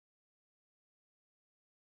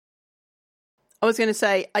I was going to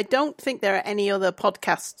say, I don't think there are any other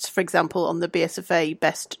podcasts, for example, on the BSFA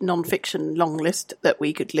best non-fiction long list that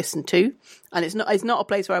we could listen to. And it's not a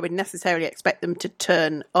place where I would necessarily expect them to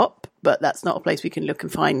turn up, but that's not a place we can look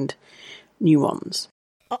and find new ones.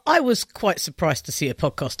 I was quite surprised to see a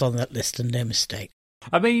podcast on that list, and no mistake.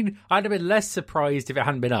 I mean, I'd have been less surprised if it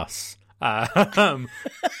hadn't been us. I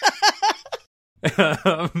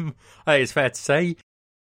think it's fair to say.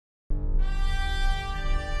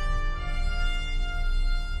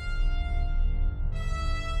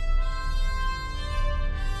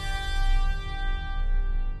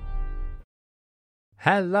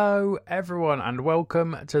 Hello, everyone, and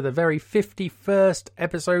welcome to the very 51st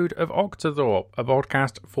episode of Octothorpe, a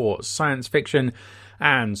podcast for science fiction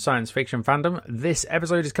and science fiction fandom. This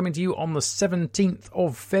episode is coming to you on the 17th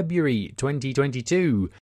of February 2022.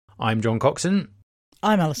 I'm John Coxon.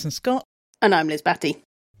 I'm Alison Scott. And I'm Liz Batty.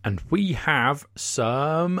 And we have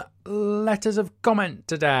some letters of comment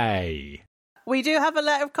today. We do have a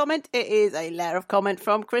letter of comment. It is a letter of comment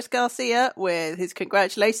from Chris Garcia with his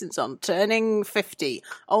congratulations on turning 50.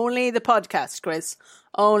 Only the podcast, Chris.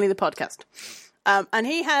 Only the podcast. And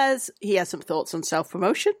he has some thoughts on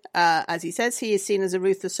self-promotion. As he says, he is seen as a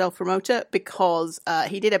ruthless self-promoter because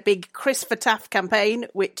he did a big Chris for TAF campaign,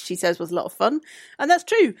 which he says was a lot of fun. And that's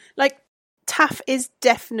true. Like, TAF is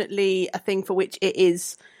definitely a thing for which it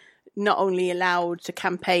is not only allowed to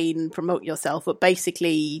campaign and promote yourself, but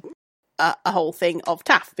basically a whole thing of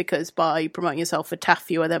TAF, because by promoting yourself for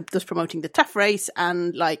TAF, you are then just promoting the TAF race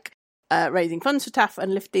and raising funds for TAF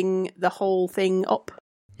and lifting the whole thing up.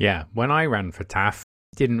 Yeah, when I ran for TAF,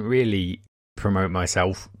 didn't really promote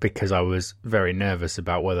myself because I was very nervous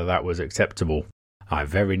about whether that was acceptable. I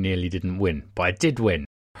very nearly didn't win, but I did win.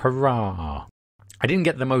 Hurrah! I didn't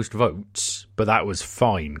get the most votes, but that was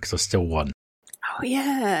fine because I still won. Oh,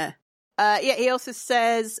 yeah. He also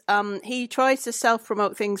says he tries to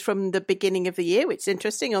self-promote things from the beginning of the year, which is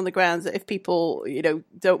interesting on the grounds that if people,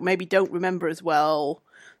 don't remember as well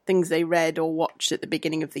things they read or watched at the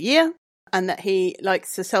beginning of the year, and that he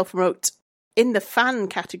likes to self-promote in the fan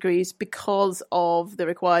categories because of the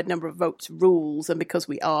required number of votes rules and because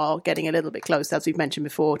we are getting a little bit close, as we've mentioned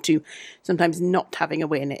before, to sometimes not having a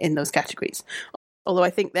win in those categories. Although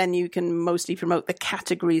I think then you can mostly promote the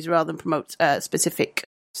categories rather than promote specific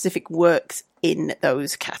works in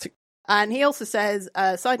those categories. And he also says,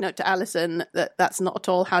 side note to Alison, that that's not at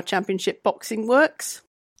all how championship boxing works.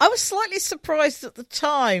 I was slightly surprised at the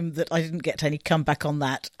time that I didn't get any comeback on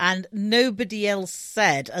that, and nobody else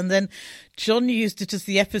said. And then John used it as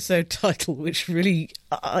the episode title, which really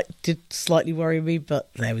did slightly worry me,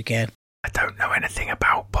 but there we go. I don't know anything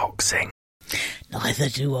about boxing. Neither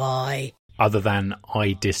do I. Other than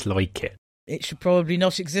I dislike it. It should probably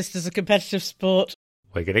not exist as a competitive sport.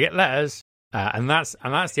 We're going to get letters, and that's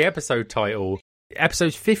the episode title.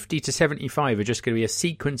 Episodes 50 to 75 are just going to be a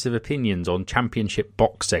sequence of opinions on championship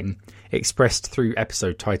boxing, expressed through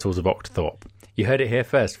episode titles of Octothorpe. You heard it here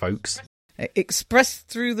first, folks. Expressed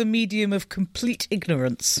through the medium of complete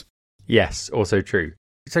ignorance. Yes, also true.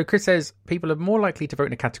 So Chris says people are more likely to vote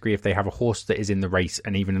in a category if they have a horse that is in the race,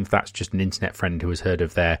 and even if that's just an internet friend who has heard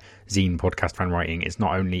of their zine podcast fan writing, it's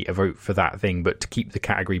not only a vote for that thing, but to keep the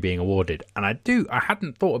category being awarded. And I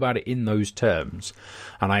hadn't thought about it in those terms,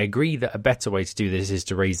 and I agree that a better way to do this is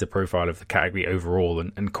to raise the profile of the category overall,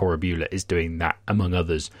 and Cora Bueller is doing that among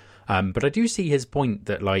others. But I do see his point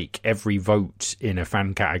that every vote in a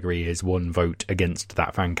fan category is one vote against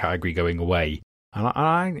that fan category going away. And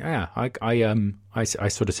I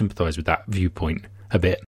sort of sympathise with that viewpoint a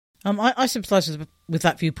bit. I sympathise with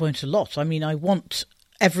that viewpoint a lot. I mean, I want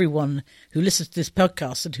everyone who listens to this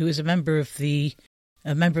podcast and who is a member of the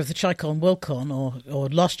ChiCon Worldcon or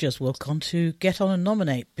last year's Worldcon to get on and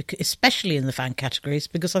nominate, especially in the fan categories,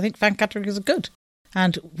 because I think fan categories are good.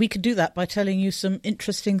 And we can do that by telling you some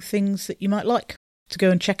interesting things that you might like to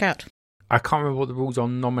go and check out. I can't remember what the rules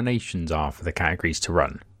on nominations are for the categories to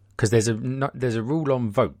run. Because there's a rule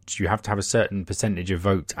on votes. You have to have a certain percentage of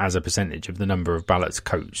votes as a percentage of the number of ballots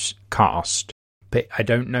cast. But I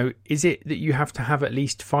don't know, is it that you have to have at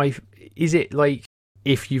least 5? Is it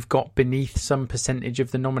if you've got beneath some percentage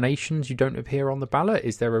of the nominations, you don't appear on the ballot?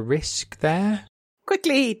 Is there a risk there?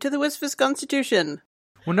 Quickly, to the Whispers Constitution.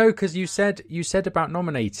 Well, no, because you said about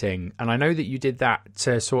nominating, and I know that you did that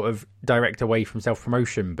to sort of direct away from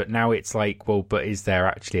self-promotion, but now it's but is there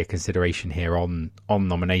actually a consideration here on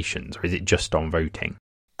nominations, or is it just on voting?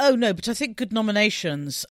 Oh, no, but I think good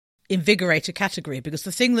nominations invigorate a category, because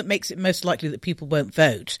the thing that makes it most likely that people won't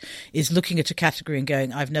vote is looking at a category and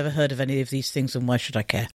going, I've never heard of any of these things, and why should I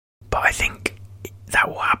care? But I think that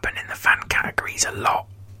will happen in the fan categories a lot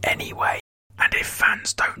anyway. And if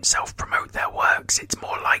fans don't self-promote their works, it's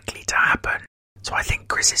more likely to happen. So I think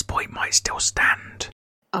Chris's point might still stand.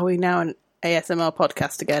 Are we now an ASMR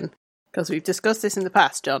podcast again? Because we've discussed this in the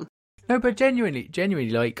past, John. No, but genuinely,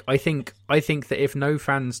 like, I think that if no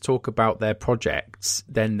fans talk about their projects,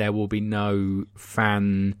 then there will be no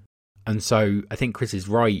fan. And so I think Chris is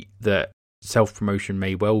right that self-promotion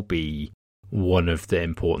may well be one of the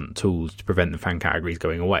important tools to prevent the fan categories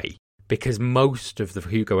going away. Because most of the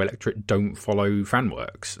Hugo electorate don't follow fan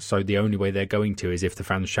works. So the only way they're going to is if the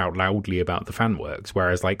fans shout loudly about the fan works.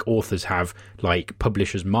 Whereas like authors have like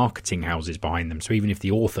publishers' marketing houses behind them. So even if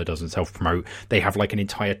the author doesn't self-promote, they have like an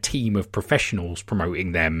entire team of professionals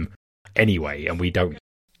promoting them anyway. And we don't.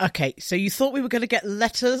 Okay, so you thought we were going to get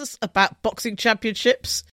letters about boxing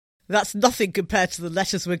championships? That's nothing compared to the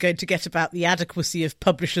letters we're going to get about the adequacy of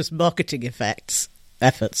publishers' marketing efforts.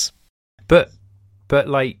 But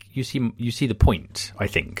like you see the point, I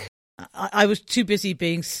think. I was too busy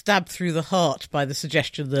being stabbed through the heart by the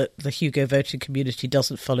suggestion that the Hugo voting community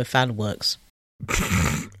doesn't follow fan works.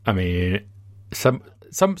 I mean, some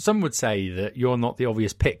would say that you're not the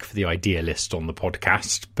obvious pick for the idealist on the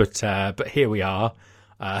podcast, but here we are.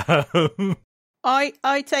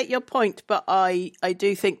 I take your point, but I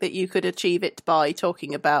do think that you could achieve it by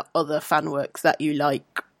talking about other fan works that you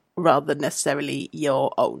like rather than necessarily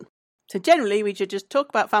your own. So generally, we should just talk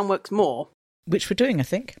about fan works more. Which we're doing, I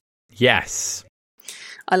think. Yes.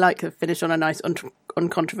 I like to finish on a nice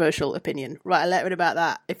uncontroversial opinion. Write a letter in about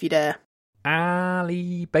that, if you dare.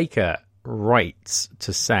 Ali Baker writes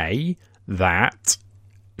to say that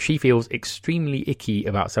she feels extremely icky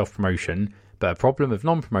about self-promotion, but a problem of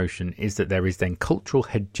non-promotion is that there is then cultural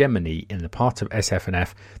hegemony in the part of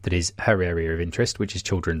SFNF that is her area of interest, which is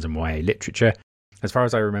children's and YA literature. As far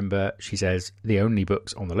as I remember, she says, the only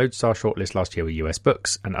books on the Lodestar shortlist last year were US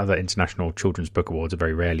books, and other international children's book awards are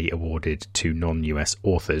very rarely awarded to non-US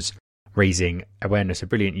authors. Raising awareness of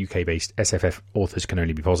brilliant UK-based SFF authors can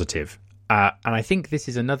only be positive. And I think this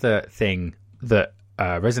is another thing that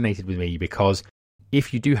resonated with me, because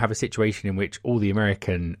if you do have a situation in which all the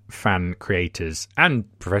American fan creators and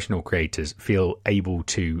professional creators feel able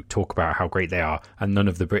to talk about how great they are and none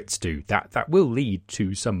of the Brits do, that will lead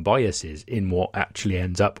to some biases in what actually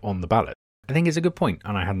ends up on the ballot. I think it's a good point,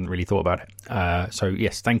 and I hadn't really thought about it. So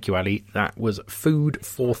yes, thank you, Ali. That was food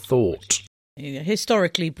for thought.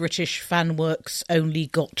 Historically, British fan works only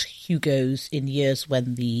got Hugos in years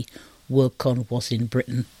when the Worldcon was in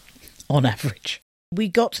Britain, on average. We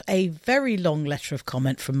got a very long letter of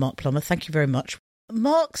comment from Mark Plummer. Thank you very much.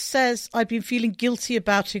 Mark says, I've been feeling guilty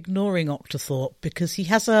about ignoring Octothorpe because he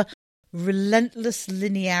has a relentless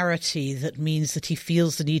linearity that means that he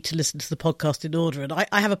feels the need to listen to the podcast in order. And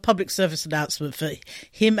I have a public service announcement for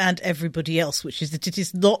him and everybody else, which is that it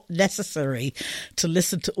is not necessary to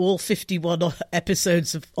listen to all 51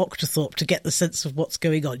 episodes of Octothorpe to get the sense of what's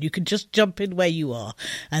going on. You can just jump in where you are,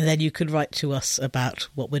 and then you can write to us about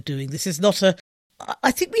what we're doing. This is not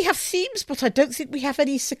I think we have themes, but I don't think we have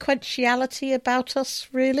any sequentiality about us,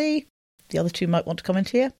 really. The other two might want to comment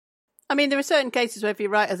here. I mean, there are certain cases where if you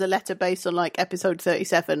write as a letter based on like episode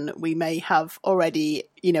 37, we may have already,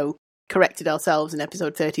 corrected ourselves in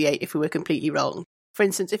episode 38 if we were completely wrong. For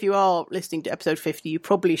instance, if you are listening to episode 50, you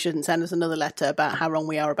probably shouldn't send us another letter about how wrong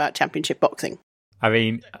we are about championship boxing. I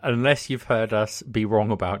mean, unless you've heard us be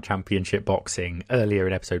wrong about championship boxing earlier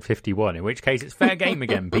in episode 51, in which case it's fair game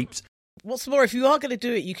again, peeps. What's more, if you are going to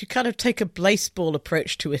do it, you could kind of take a baseball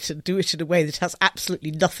approach to it and do it in a way that has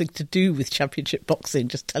absolutely nothing to do with championship boxing,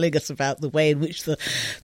 just telling us about the way in which the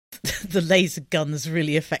laser guns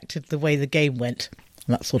really affected the way the game went,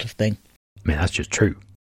 and that sort of thing. I mean, that's just true.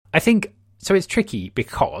 I think, so it's tricky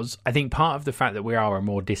because I think part of the fact that we are a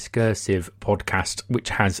more discursive podcast, which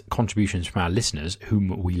has contributions from our listeners,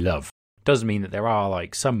 whom we love, does mean that there are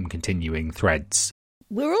like some continuing threads.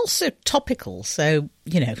 We're also topical, so,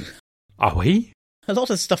 Are we? A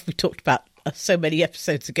lot of stuff we talked about so many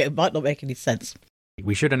episodes ago might not make any sense.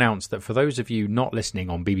 We should announce that for those of you not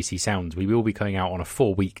listening on BBC Sounds, we will be going out on a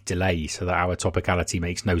 4-week delay so that our topicality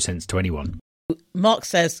makes no sense to anyone. Mark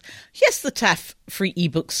says, yes, the TAF free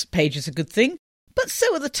ebooks page is a good thing, but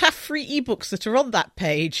so are the TAF free ebooks that are on that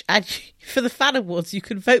page. And for the fan awards, you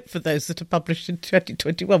can vote for those that are published in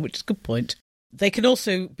 2021, which is a good point. They can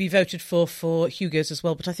also be voted for Hugos as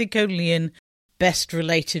well, but I think only in best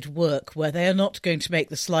related work, where they are not going to make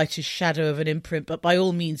the slightest shadow of an imprint, but by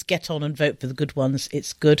all means get on and vote for the good ones.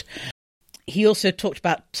 It's good. He also talked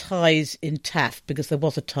about ties in TAF, because there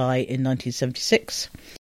was a tie in 1976,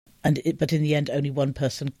 but in the end only one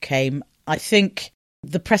person came. I think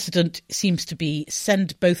the precedent seems to be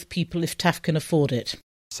send both people if TAF can afford it.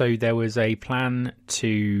 So there was a plan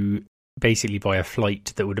to basically by a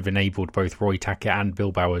flight that would have enabled both Roy Tackett and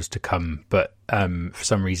Bill Bowers to come, but for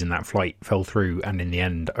some reason that flight fell through, and in the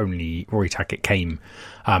end only Roy Tackett came.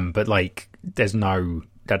 But like,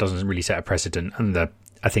 that doesn't really set a precedent, and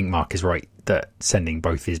I think Mark is right that sending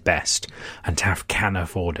both is best, and Taff can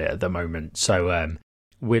afford it at the moment. So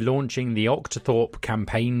we're launching the Octothorpe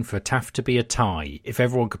campaign for Taff to be a tie. If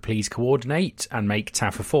everyone could please coordinate and make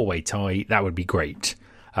Taff a 4-way tie, that would be great.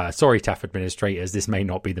 Sorry, Taff administrators, this may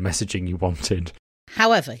not be the messaging you wanted.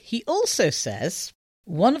 However, he also says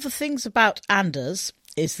one of the things about Anders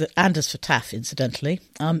is that, Anders for Taff, incidentally,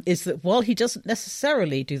 is that while he doesn't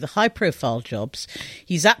necessarily do the high-profile jobs,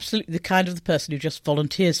 he's absolutely the kind of the person who just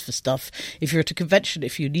volunteers for stuff. If you're at a convention,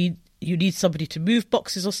 if you need somebody to move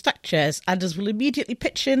boxes or stack chairs, Anders will immediately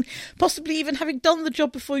pitch in, possibly even having done the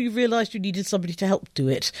job before you realised you needed somebody to help do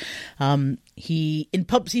it. In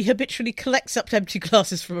pubs, he habitually collects up empty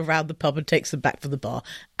glasses from around the pub and takes them back for the bar.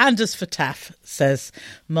 Anders for Taff, says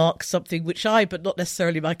Mark, something which I, but not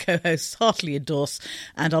necessarily my co-hosts, heartily endorse.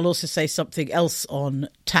 And I'll also say something else on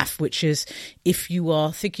Taff, which is, if you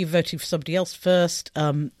are thinking of voting for somebody else first,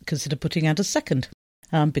 consider putting Anders second.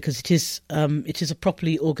 Because it is a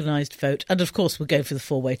properly organised vote. And of course, we're going for the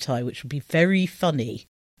 4-way tie, which would be very funny.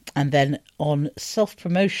 And then on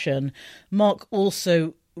self-promotion, Mark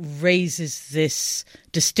also raises this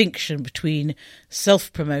distinction between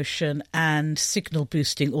self-promotion and signal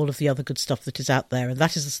boosting, all of the other good stuff that is out there. And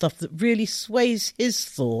that is the stuff that really sways his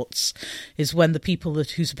thoughts, is when the people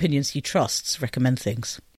whose opinions he trusts recommend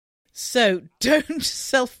things. So don't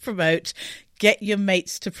self-promote, get your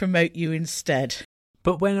mates to promote you instead.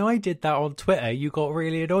 But when I did that on Twitter, you got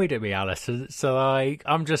really annoyed at me, Alice. So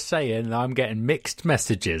I'm just saying, I'm getting mixed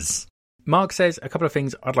messages. Mark says a couple of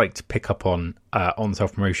things I'd like to pick up on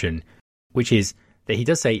self-promotion, which is that he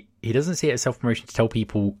does say he doesn't see it as self-promotion to tell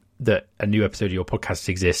people that a new episode of your podcast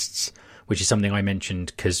exists, which is something I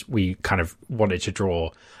mentioned because we kind of wanted to draw.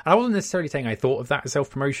 And I wasn't necessarily saying I thought of that as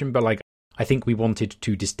self-promotion, but like, I think we wanted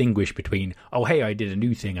to distinguish between, oh, hey, I did a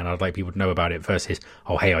new thing and I'd like people to know about it, versus,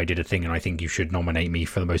 oh, hey, I did a thing and I think you should nominate me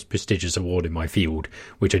for the most prestigious award in my field,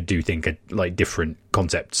 which I do think are like different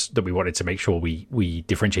concepts that we wanted to make sure we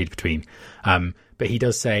differentiate between. But he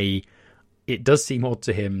does say it does seem odd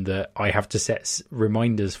to him that I have to set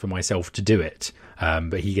reminders for myself to do it.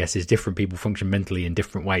 But he guesses different people function mentally in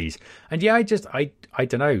different ways. And yeah, I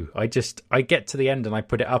don't know. I get to the end and I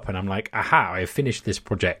put it up and I'm like, aha, I have finished this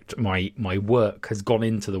project. My work has gone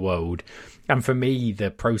into the world. And for me,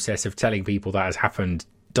 the process of telling people that has happened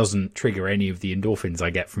doesn't trigger any of the endorphins I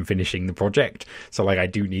get from finishing the project. So like, I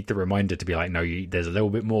do need the reminder to be like, no, there's a little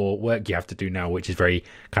bit more work you have to do now, which is very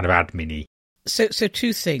kind of admin-y. So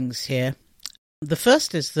two things here. The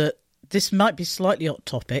first is that this might be slightly off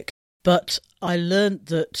topic, but I learned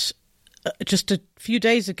that just a few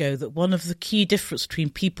days ago that one of the key differences between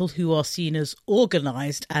people who are seen as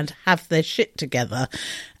organised and have their shit together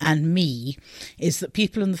and me is that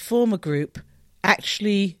people in the former group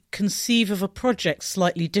actually conceive of a project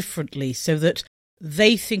slightly differently, so that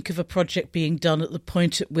they think of a project being done at the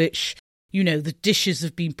point at which, you know, the dishes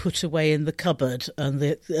have been put away in the cupboard and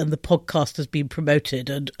the podcast has been promoted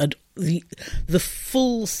and the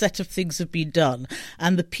full set of things have been done.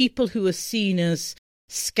 And the people who are seen as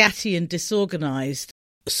scatty and disorganised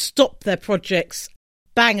stop their projects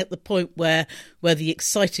bang at the point where the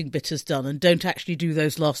exciting bit is done and don't actually do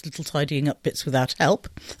those last little tidying up bits without help.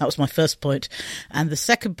 That was my first point. And the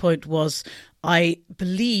second point was, I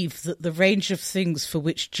believe that the range of things for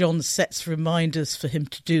which John sets reminders for him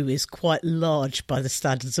to do is quite large by the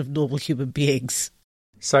standards of normal human beings.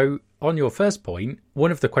 So on your first point,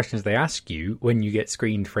 one of the questions they ask you when you get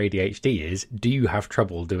screened for ADHD is, do you have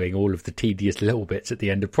trouble doing all of the tedious little bits at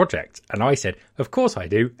the end of projects? And I said, of course I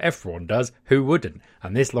do. Everyone does. Who wouldn't?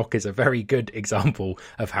 And this lock is a very good example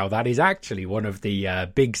of how that is actually one of the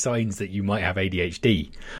big signs that you might have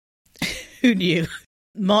ADHD. Who knew?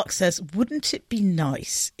 Mark says, wouldn't it be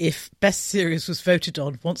nice if Best Series was voted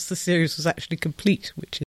on once the series was actually complete,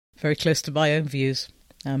 which is very close to my own views.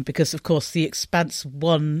 Because, of course, The Expanse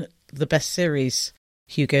won the Best Series,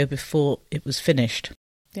 Hugo, before it was finished.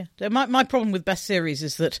 Yeah, my problem with Best Series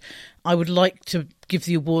is that I would like to give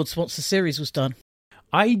the awards once the series was done.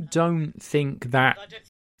 I don't think that...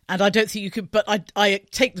 And I don't think you could, but I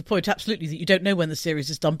take the point absolutely that you don't know when the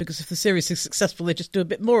series is done, because if the series is successful, they just do a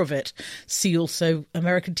bit more of it. See also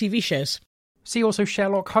American TV shows. See also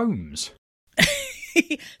Sherlock Holmes.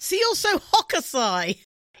 See also Hokusai.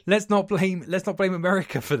 Let's not blame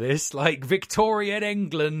America for this. Like, Victorian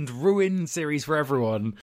England ruined series for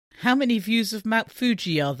everyone. How many views of Mount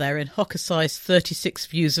Fuji are there in Hokusai's 36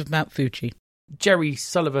 views of Mount Fuji? Jerry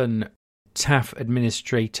Sullivan TAF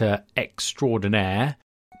administrator extraordinaire,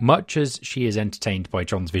 much as she is entertained by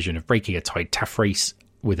John's vision of breaking a tied TAF race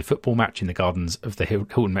with a football match in the gardens of the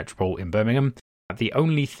Hilton Metropole in Birmingham. The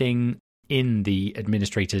only thing in the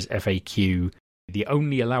administrator's FAQ, the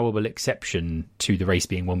only allowable exception to the race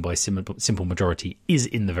being won by simple majority is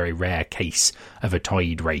in the very rare case of a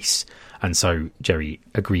tied race. And so Jerry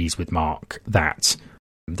agrees with Mark that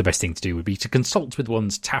the best thing to do would be to consult with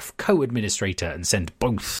one's TAF co-administrator and send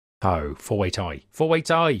both. Oh, four-way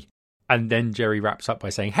tie. And then Jerry wraps up by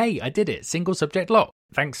saying, hey, I did it, single subject lock.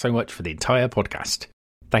 Thanks so much for the entire podcast.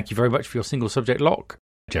 Thank you very much for your single subject lock,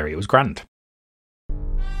 Jerry. It was grand.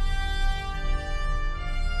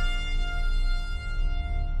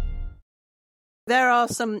 There are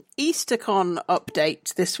some EasterCon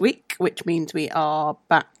updates this week, which means we are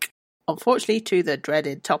back, unfortunately, to the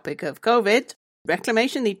dreaded topic of COVID.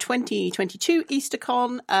 Reclamation, the 2022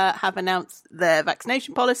 EasterCon, have announced their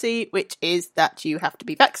vaccination policy, which is that you have to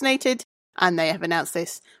be vaccinated, and they have announced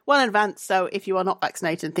this well in advance, so if you are not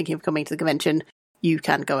vaccinated and thinking of coming to the convention, you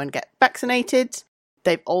can go and get vaccinated.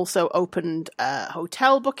 They've also opened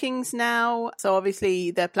hotel bookings now. So obviously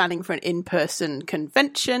they're planning for an in-person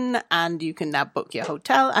convention and you can now book your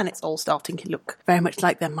hotel, and it's all starting to look very much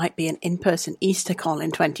like there might be an in-person EasterCon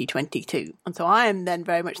in 2022. And so I am then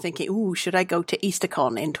very much thinking, ooh, should I go to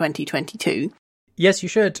EasterCon in 2022? Yes, you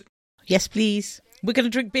should. Yes, please. We're going to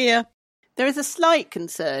drink beer. There is a slight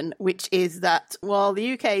concern, which is that while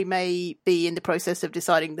the UK may be in the process of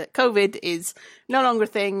deciding that COVID is no longer a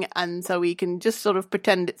thing, and so we can just sort of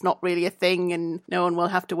pretend it's not really a thing and no one will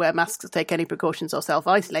have to wear masks or take any precautions or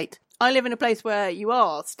self-isolate, I live in a place where you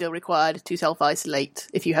are still required to self-isolate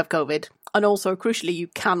if you have COVID. And also, crucially, you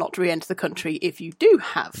cannot re-enter the country if you do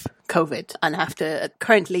have COVID and have to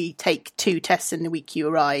currently take 2 tests in the week you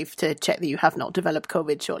arrive to check that you have not developed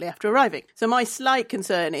COVID shortly after arriving. So my slight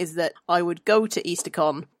concern is that I would go to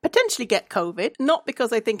EasterCon, potentially get COVID, not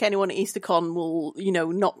because I think anyone at EasterCon will,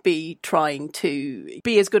 not be trying to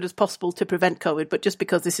be as good as possible to prevent COVID, but just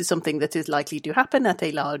because this is something that is likely to happen at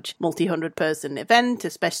a large multi-100 person event,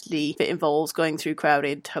 especially if it involves going through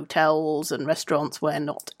crowded hotels and restaurants where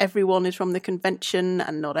not everyone is from the convention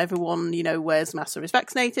and not everyone, wears masks or is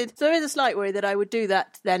vaccinated. So there is a slight worry that I would do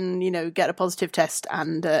that, then, get a positive test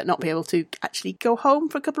and not be able to actually go home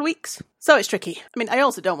for a couple of weeks. So it's tricky. I mean, I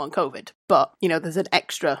also don't want COVID, but, there's an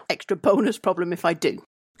extra bonus problem if I do.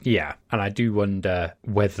 Yeah, and I do wonder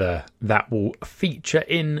whether that will feature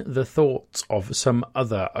in the thoughts of some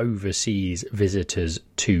other overseas visitors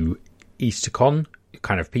to EasterCon,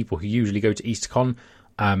 kind of people who usually go to EasterCon.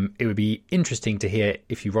 It would be interesting to hear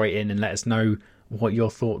if you write in and let us know what your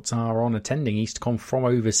thoughts are on attending EasterCon from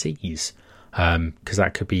overseas, because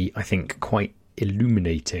that could be, I think, quite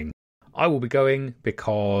illuminating. I will be going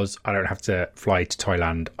because I don't have to fly to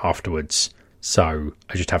Thailand afterwards, so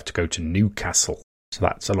I just have to go to Newcastle, so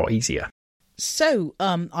that's a lot easier. So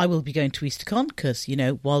I will be going to EasterCon because,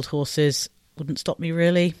 wild horses wouldn't stop me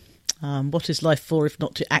really. What is life for if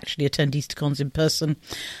not to actually attend EasterCons in person?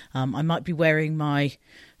 I might be wearing my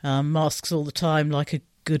masks all the time like a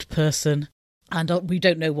good person. And we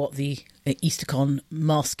don't know what the EasterCon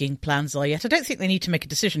masking plans are yet. I don't think they need to make a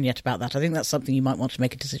decision yet about that. I think that's something you might want to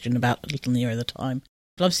make a decision about a little nearer the time.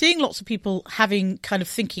 But I'm seeing lots of people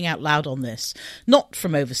thinking out loud on this, not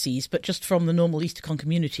from overseas, but just from the normal EasterCon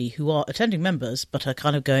community who are attending members, but are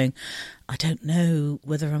kind of going, I don't know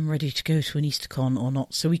whether I'm ready to go to an EasterCon or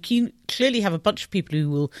not. So we clearly have a bunch of people who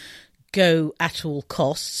will go at all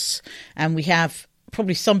costs, and we have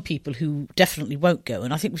probably some people who definitely won't go.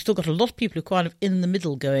 And I think we've still got a lot of people who are kind of in the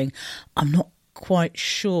middle going, I'm not quite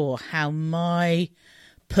sure how my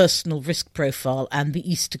personal risk profile and the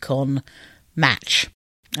EasterCon match.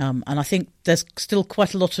 And I think there's still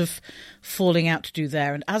quite a lot of falling out to do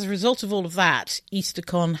there. And as a result of all of that,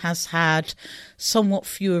 EasterCon has had somewhat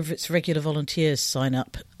fewer of its regular volunteers sign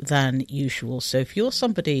up than usual. So if you're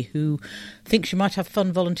somebody who thinks you might have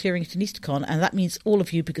fun volunteering at an EasterCon, and that means all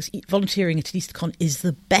of you, because volunteering at an EasterCon is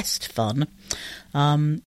the best fun.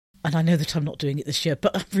 And I know that I'm not doing it this year,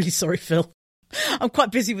 but I'm really sorry, Phil. I'm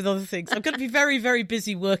quite busy with other things. I'm going to be very, very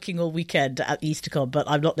busy working all weekend at EasterCon, but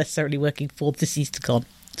I'm not necessarily working for this EasterCon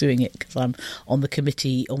doing it because I'm on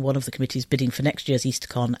one of the committees bidding for next year's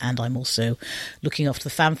EasterCon, and I'm also looking after the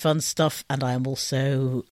fan fund stuff, and I am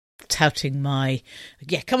also touting my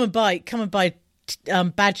come and buy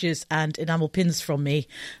badges and enamel pins from me.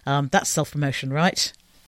 That's self-promotion, right?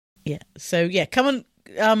 Yeah. So yeah, come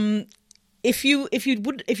and if you're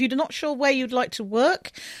not sure where you'd like to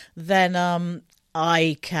work, then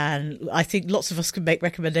I think lots of us can make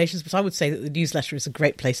recommendations, but I would say that the newsletter is a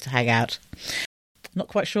great place to hang out. Not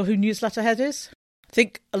quite sure who Newsletter Head is? I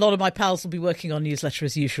think a lot of my pals will be working on newsletter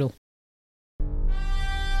as usual.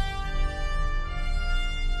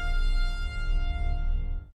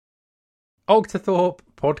 Octothorpe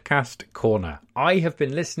Podcast Corner. I have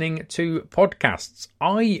been listening to podcasts.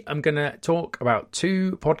 I am going to talk about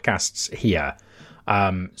 2 podcasts here.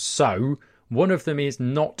 So one of them is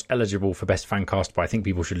not eligible for Best Fancast, but I think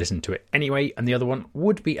people should listen to it anyway. And the other one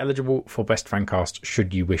would be eligible for Best Fancast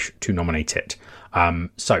should you wish to nominate it.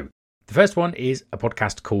 So the first one is a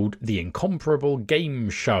podcast called The Incomparable Game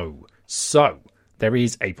Show. So there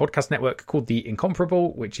is a podcast network called The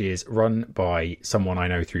Incomparable, which is run by someone I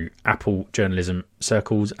know through Apple journalism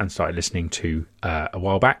circles and started listening to a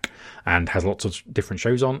while back, and has lots of different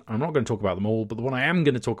shows on. I'm not going to talk about them all, but the one I am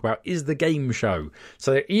going to talk about is The Game Show.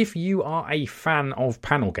 So if you are a fan of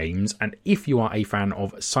panel games, and if you are a fan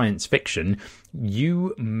of science fiction,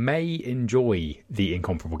 you may enjoy The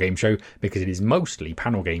Incomparable Game Show, because it is mostly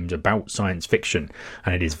panel games about science fiction,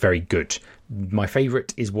 and it is very good. My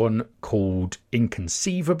favourite is one called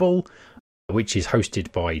Inconceivable, which is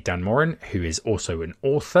hosted by Dan Moran, who is also an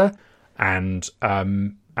author, and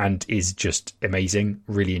is just amazing.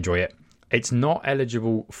 Really enjoy it. It's not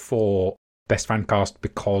eligible for Best Fancast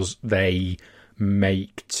because they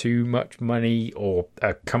make too much money, or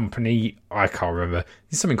a company, I can't remember.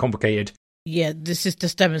 It's something complicated. Yeah, this is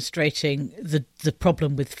just demonstrating the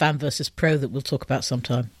problem with fan versus pro that we'll talk about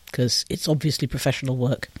sometime, because it's obviously professional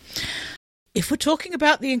work. If we're talking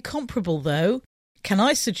about The Incomparable, though, can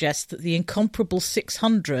I suggest that The Incomparable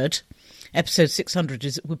 600, episode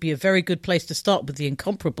 600, would be a very good place to start with The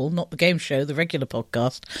Incomparable, not the game show, the regular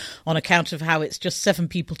podcast, on account of how it's just 7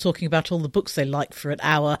 people talking about all the books they like for an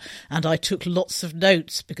hour, and I took lots of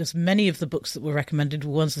notes because many of the books that were recommended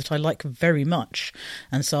were ones that I like very much,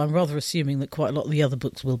 and so I'm rather assuming that quite a lot of the other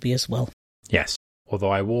books will be as well. Yes.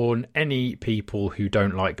 Although I warn any people who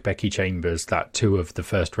don't like Becky Chambers that 2 of the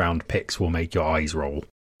first round picks will make your eyes roll.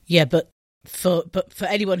 Yeah, but for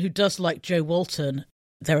anyone who does like Joe Walton,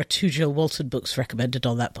 there are 2 Joe Walton books recommended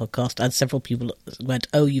on that podcast, and several people went,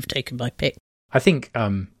 "Oh, you've taken my pick." I think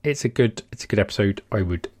it's a good episode. I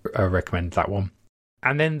would recommend that one.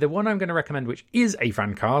 And then the one I'm going to recommend, which is a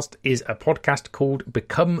fancast, is a podcast called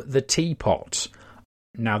Become the Teapot.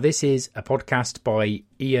 Now, this is a podcast by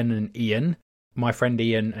Ian and Ian. My friend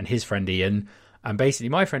Ian and his friend Ian, and basically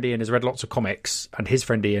my friend Ian has read lots of comics and his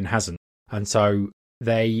friend Ian hasn't, and so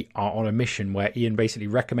they are on a mission where Ian basically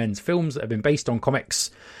recommends films that have been based on comics,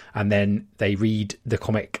 and then they read the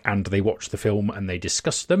comic and they watch the film and they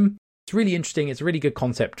discuss them. It's really interesting. It's a really good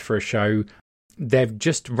concept for a show. They've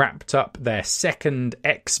just wrapped up their second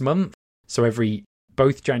X month, so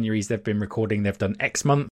both Januaries they've been recording, they've done X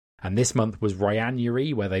month, and this month was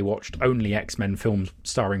Ryanuary, where they watched only X-Men films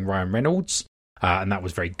starring Ryan Reynolds. And that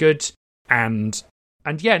was very good. And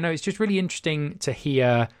yeah, no, it's just really interesting to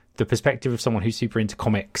hear the perspective of someone who's super into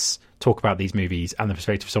comics talk about these movies, and the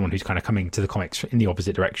perspective of someone who's kind of coming to the comics in the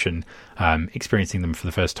opposite direction, experiencing them for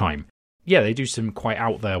the first time. Yeah, they do some quite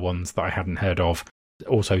out there ones that I hadn't heard of.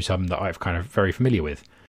 Also some that I'm kind of very familiar with.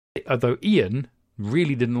 Although Ian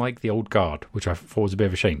really didn't like The Old Guard, which I thought was a bit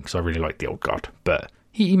of a shame because I really liked The Old Guard. But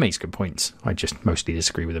he makes good points. I just mostly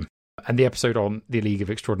disagree with him. And the episode on the League of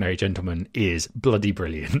Extraordinary Gentlemen is bloody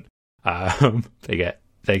brilliant. They get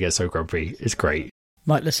so grumpy. It's great.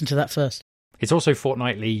 Might listen to that first. It's also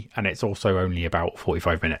fortnightly, and it's also only about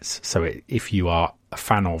 45 minutes. So if you are a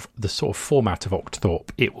fan of the sort of format of Octothorpe,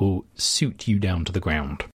 it will suit you down to the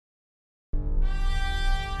ground.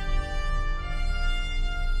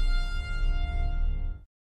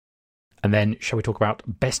 And then, shall we talk about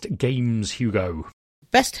Best Games Hugo?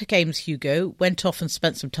 Best Games Hugo went off and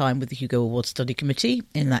spent some time with the Hugo Awards Study Committee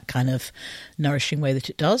in that kind of nourishing way that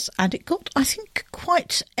it does. And it got, I think,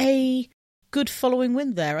 quite a good following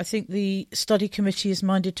wind there. I think the Study Committee is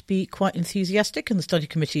minded to be quite enthusiastic, and the Study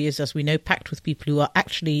Committee is, as we know, packed with people who are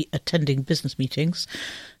actually attending business meetings.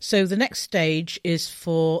 So the next stage is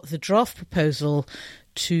for the draft proposal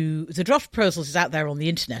the draft proposal is out there on the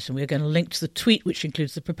internet, and we're going to link to the tweet, which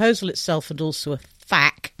includes the proposal itself and also a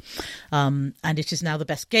FAQ. And it is now the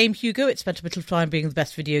Best Game Hugo. It spent a bit of time being the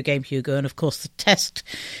Best Video Game Hugo, and of course the test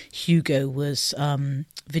Hugo was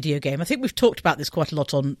video game. I think we've talked about this quite a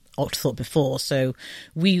lot on Octothorpe before, so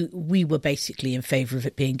we were basically in favour of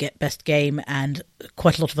it being Best Game, and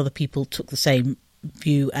quite a lot of other people took the same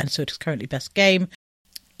view, and so it is currently Best Game.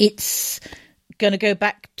 It's going to go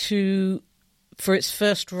back for its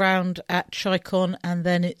first round at ChiCon, and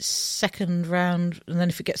then its second round, and then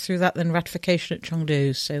if it gets through that, then ratification at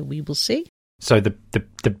Chengdu. So we will see. So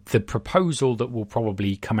the proposal that will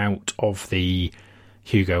probably come out of the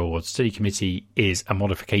Hugo Awards Study Committee is a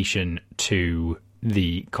modification to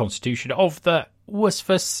the constitution of the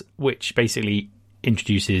Wusfus, which basically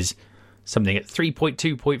introduces something at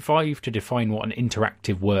 3.2.5 to define what an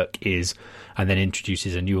interactive work is, and then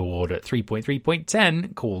introduces a new award at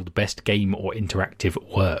 3.3.10 called Best Game or Interactive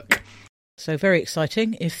Work. So very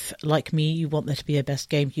exciting if, like me, you want there to be a Best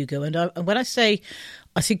Game Hugo. And when I say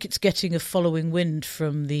I think it's getting a following wind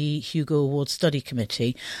from the Hugo Awards Study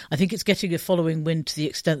Committee, I think it's getting a following wind to the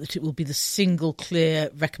extent that it will be the single clear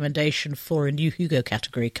recommendation for a new Hugo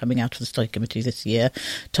category coming out of the Study Committee this year,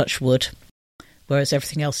 touch wood, whereas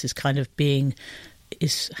everything else is kind of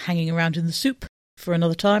is hanging around in the soup for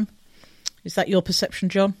another time. Is that your perception,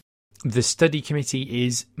 John? The Study Committee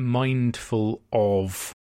is mindful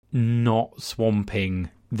of not swamping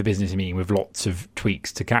the business meeting with lots of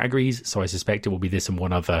tweaks to categories, so I suspect it will be this and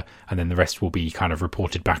one other, and then the rest will be kind of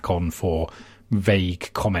reported back on for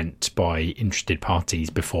vague comment by interested parties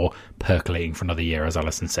before percolating for another year, as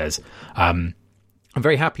Alison says. I'm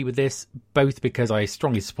very happy with this, both because I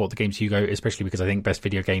strongly support the Games Hugo, especially because I think Best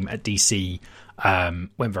Video Game at DC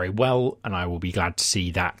went very well, and I will be glad to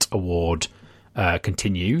see that award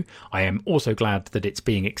continue. I am also glad that it's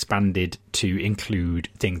being expanded to include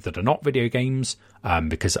things that are not video games,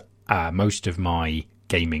 because most of my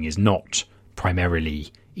gaming is not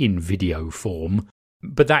primarily in video form.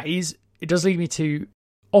 But it does lead me to,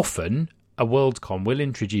 often a Worldcon will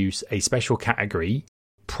introduce a special category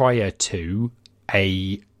prior to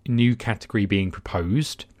a new category being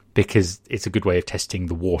proposed, because it's a good way of testing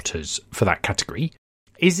the waters for that category.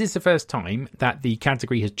 Is this the first time that the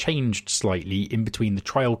category has changed slightly in between the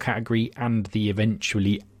trial category and the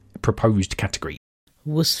eventually proposed category?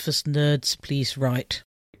 Wusfus nerds, please write.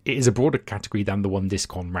 It is a broader category than the one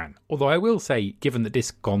Discon ran. Although I will say, given that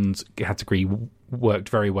Discon's category worked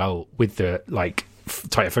very well with the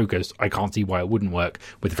tighter focus, I can't see why it wouldn't work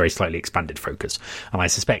with a very slightly expanded focus. And I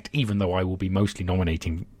suspect, even though I will be mostly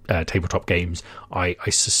nominating tabletop games, I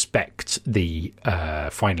suspect the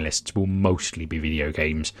finalists will mostly be video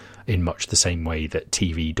games, in much the same way that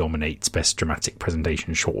TV dominates Best Dramatic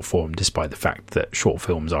Presentation short form, despite the fact that short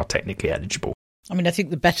films are technically eligible. I mean, I think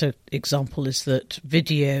the better example is that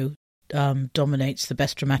video dominates the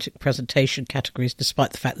Best Dramatic Presentation categories,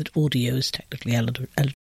 despite the fact that audio is technically eligible.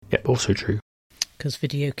 Yeah, also true. Because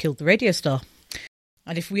video killed the radio star.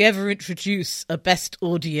 And if we ever introduce a Best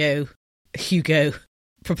Audio Hugo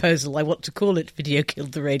proposal, I want to call it Video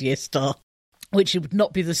Killed the Radio Star, which would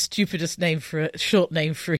not be the stupidest name for a short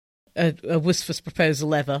name for a Wusfus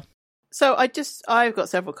proposal ever. So I've got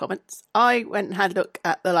several comments. I went and had a look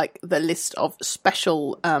at the list of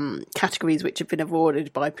special categories which have been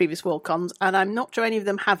awarded by previous Worldcons, and I'm not sure any of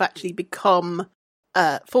them have actually become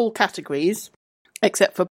full categories,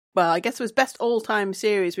 except for, well, I guess it was Best All-Time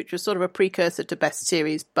Series, which was sort of a precursor to Best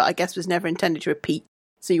Series, but I guess was never intended to repeat,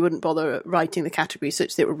 so you wouldn't bother writing the category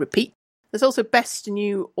such that it would repeat. There's also Best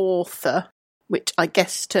New Author, which I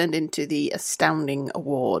guess turned into the Astounding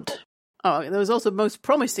Award. Oh, there was also Most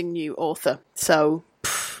Promising New Author, so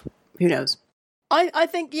who knows? I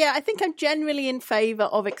think I'm generally in favour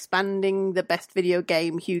of expanding the Best Video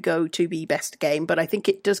Game Hugo to be Best Game, but I think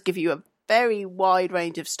it does give you a very wide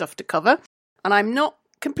range of stuff to cover, and I'm not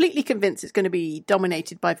completely convinced it's going to be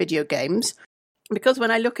dominated by video games, because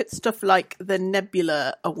when I look at stuff like the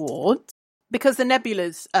Nebula Awards, because the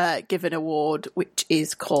Nebula's give an award which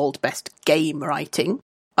is called Best Game Writing,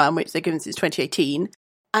 which they've given since 2018,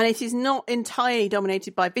 and it is not entirely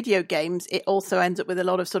dominated by video games, it also ends up with a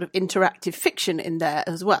lot of sort of interactive fiction in there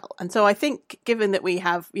as well. And so I think, given that we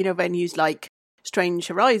have, venues like Strange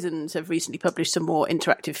Horizons have recently published some more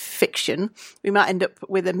interactive fiction, we might end up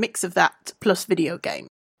with a mix of that plus video game.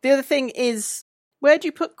 The other thing is, where do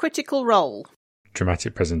you put Critical Role?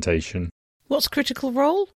 Dramatic Presentation. What's Critical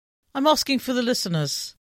Role? I'm asking for the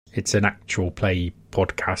listeners. It's an actual play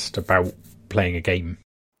podcast about playing a game.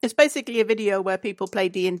 It's basically a video where people play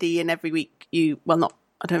D&D, and every week I don't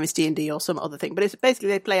know if it's D&D or some other thing, but it's basically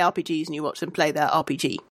they play RPGs and you watch them play their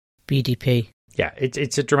RPG. BDP. Yeah,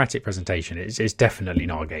 it's a dramatic presentation. It's definitely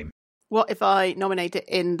not a game. What if I nominate it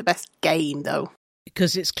in the Best Game, though?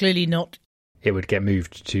 Because it's clearly not. It would get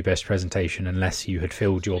moved to Best Presentation unless you had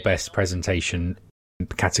filled your Best Presentation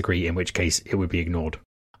category, in which case it would be ignored.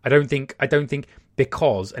 I don't think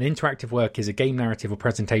because an interactive work is a game narrative or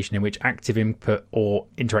presentation in which active input or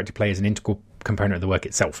interactive play is an integral component of the work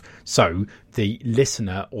itself. So the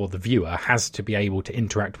listener or the viewer has to be able to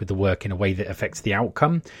interact with the work in a way that affects the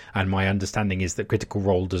outcome. And my understanding is that Critical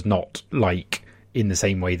Role does not, like in the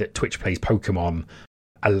same way that Twitch plays Pokemon,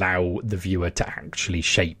 allow the viewer to actually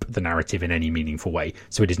shape the narrative in any meaningful way.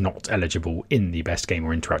 So it is not eligible in the Best Game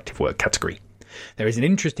or Interactive Work category. There is an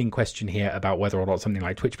interesting question here about whether or not something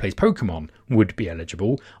like Twitch Plays Pokemon would be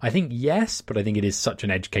eligible. I think yes, but I think it is such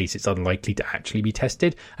an edge case it's unlikely to actually be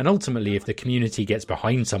tested. And ultimately, if the community gets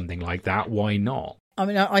behind something like that, why not? I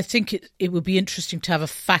mean, I think it would be interesting to have a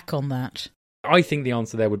FAQ on that. I think the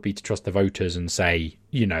answer there would be to trust the voters and say,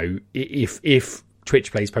 you know, if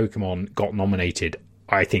Twitch Plays Pokemon got nominated,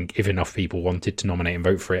 I think if enough people wanted to nominate and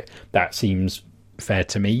vote for it, that seems fair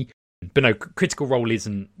to me. But no, Critical Role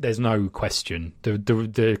isn't, there's no question.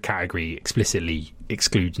 The category explicitly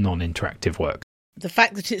excludes non-interactive work. The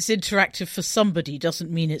fact that it's interactive for somebody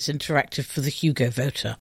doesn't mean it's interactive for the Hugo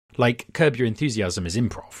voter. Like, Curb Your Enthusiasm is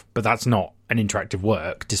improv, but that's not an interactive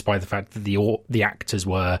work, despite the fact that the actors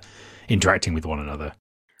were interacting with one another.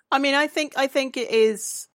 I mean, I think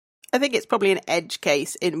it's probably an edge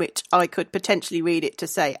case in which I could potentially read it to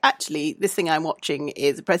say, actually, this thing I'm watching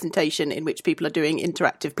is a presentation in which people are doing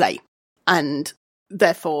interactive play, and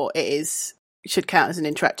therefore should count as an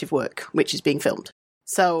interactive work, which is being filmed.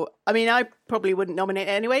 So, I mean, I probably wouldn't nominate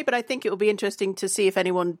it anyway, but I think it will be interesting to see if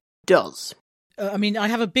anyone does. I mean, I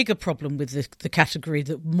have a bigger problem with the category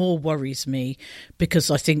that more worries me, because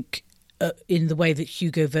I think in the way that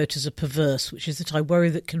Hugo voters are perverse, which is that I worry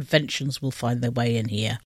that conventions will find their way in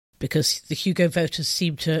here, because the Hugo voters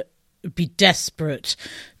seem to be desperate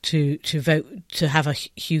to vote to have a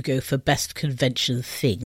Hugo for best convention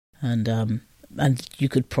thing, and you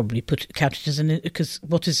could probably count it as because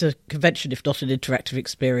what is a convention if not an interactive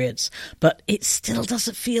experience? But it still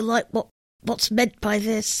doesn't feel like what's meant by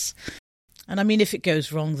this. And I mean, if it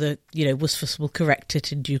goes wrong, WSFS will correct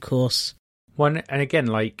it in due course. And again,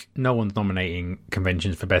 like, no one's nominating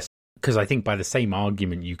conventions for best, because I think by the same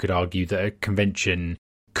argument you could argue that a convention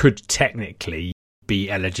could technically be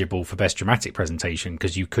eligible for best dramatic presentation,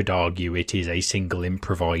 because you could argue it is a single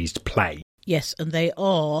improvised play. Yes, and they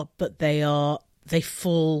are, but they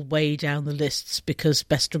fall way down the lists because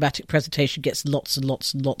best dramatic presentation gets lots and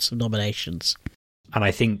lots and lots of nominations. And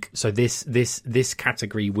I think so. This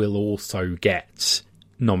category will also get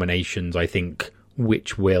nominations, I think,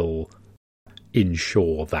 which will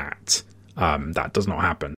ensure that that does not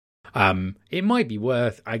happen. It might be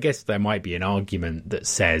worth. I guess there might be an argument that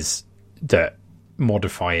says that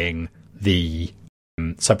modifying the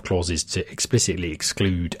subclauses to explicitly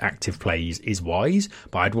exclude active plays is wise,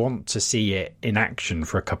 but I'd want to see it in action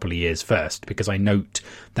for a couple of years first, because I note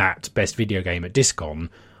that best video game at Discon,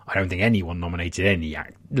 I don't think anyone nominated any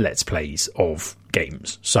Let's Plays of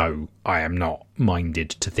games, so I am not minded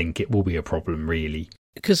to think it will be a problem, really.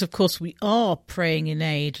 Because, of course, we are praying in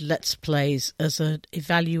aid Let's Plays as an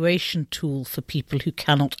evaluation tool for people who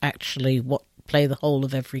cannot actually play the whole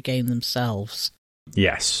of every game themselves.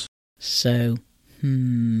 Yes. So,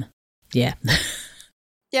 yeah.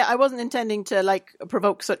 Yeah, I wasn't intending to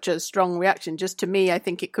provoke such a strong reaction. Just to me, I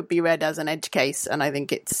think it could be read as an edge case, and I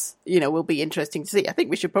think it's, will be interesting to see. I think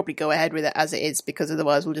we should probably go ahead with it as it is, because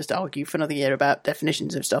otherwise we'll just argue for another year about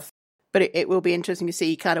definitions of stuff. But it will be interesting to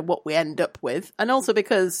see kind of what we end up with. And also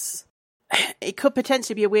because it could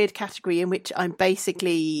potentially be a weird category in which I'm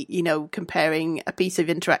basically, comparing a piece of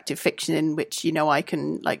interactive fiction in which, I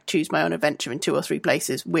can choose my own adventure in 2 or 3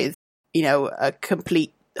 places with, a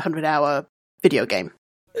complete 100-hour video game.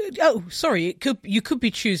 Oh, sorry. You could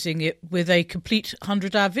be choosing it with a complete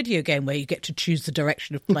 100-hour video game where you get to choose the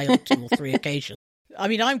direction of play on 2 or 3 occasions. I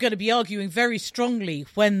mean, I'm going to be arguing very strongly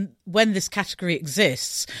when this category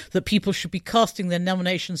exists that people should be casting their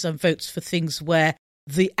nominations and votes for things where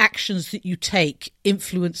the actions that you take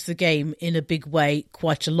influence the game in a big way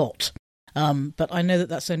quite a lot. But I know that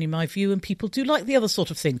that's only my view, and people do like the other sort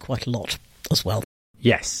of thing quite a lot as well.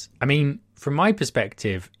 Yes. I mean, from my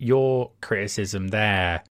perspective, your criticism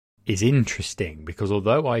there is interesting, because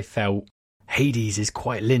although I felt Hades is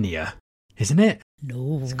quite linear, isn't it?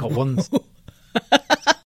 No. It's got one...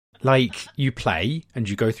 you play and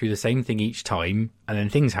you go through the same thing each time, and then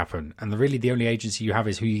things happen, and really the only agency you have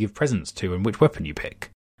is who you give presents to and which weapon you pick.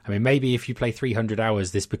 I mean, maybe if you play 300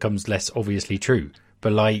 hours this becomes less obviously true,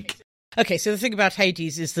 but Okay, so the thing about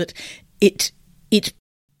Hades is that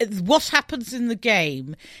what happens in the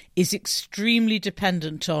game is extremely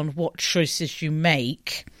dependent on what choices you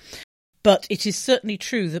make. But it is certainly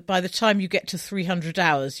true that by the time you get to 300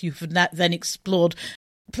 hours, you've then explored.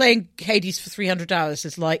 Playing Hades for 300 hours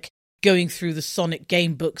is like going through the Sonic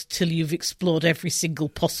game books till you've explored every single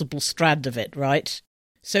possible strand of it, right?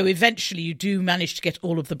 So eventually you do manage to get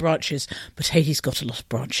all of the branches, but Hades got a lot of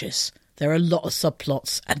branches. There are a lot of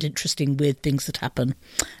subplots and interesting weird things that happen,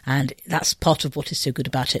 and that's part of what is so good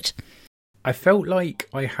about it. I felt like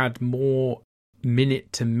I had more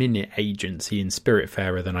minute-to-minute agency in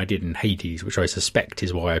Spiritfarer than I did in Hades, which I suspect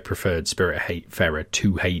is why I preferred Spiritfarer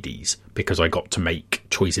to Hades, because I got to make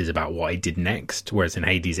choices about what I did next, whereas in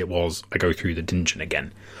Hades it was, I go through the dungeon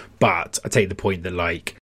again. But I take the point that,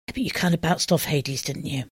 like... But you kind of bounced off Hades, didn't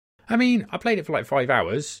you? I mean, I played it for like 5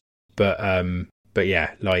 hours, but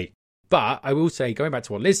yeah, like... But I will say, going back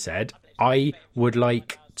to what Liz said, I would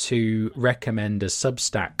like to recommend a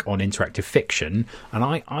Substack on interactive fiction,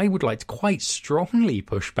 and I would like to quite strongly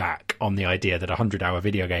push back on the idea that a 100-hour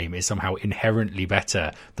video game is somehow inherently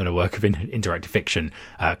better than a work of interactive fiction,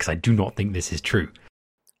 because I do not think this is true.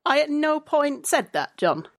 I at no point said that,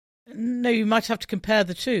 John. No, you might have to compare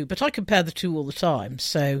the two, but I compare the two all the time,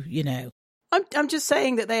 so, you know. I'm just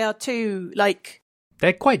saying that they are two, like...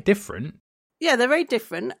 They're quite different. Yeah, they're very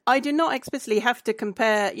different. I do not explicitly have to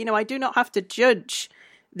compare, I do not have to judge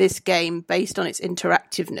this game based on its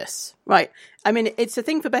interactiveness, right? I mean, it's a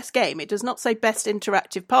thing for best game. It does not say best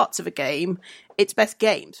interactive parts of a game. It's best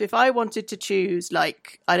game. So if I wanted to choose,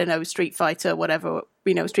 like, I don't know, Street Fighter, whatever,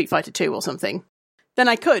 Street Fighter 2 or something, then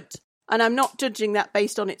I could. And I'm not judging that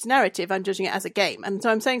based on its narrative. I'm judging it as a game. And so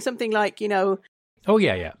I'm saying something like, Oh,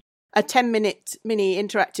 yeah. A 10-minute mini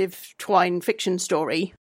interactive Twine fiction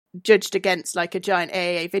story judged against, like, a giant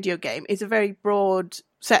AAA video game is a very broad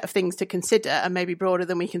set of things to consider, and maybe broader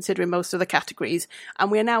than we consider in most other categories.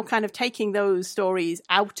 And we're now kind of taking those stories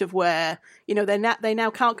out of where, they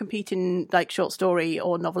now can't compete in, like, short story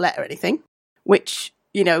or novelette or anything, which,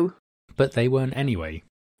 But they weren't anyway.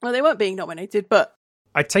 Well, they weren't being nominated, but...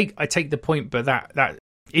 I take the point, but that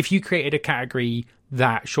if you created a category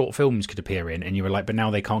that short films could appear in, and you were like, but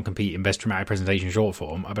now they can't compete in best dramatic presentation short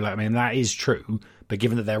form, I'd be like, I mean, that is true, but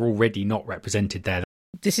given that they're already not represented there...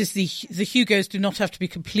 This is the Hugos do not have to be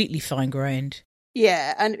completely fine-grained.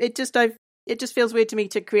 Yeah, and it just feels weird to me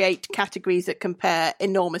to create categories that compare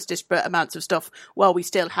enormous disparate amounts of stuff while we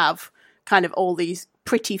still have kind of all these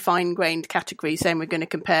pretty fine-grained categories saying we're going to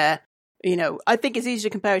compare, I think it's easier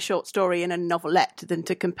to compare a short story and a novelette than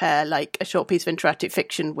to compare, like, a short piece of interactive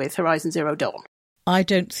fiction with Horizon Zero Dawn. I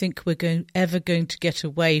don't think we're ever going to get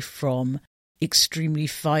away from extremely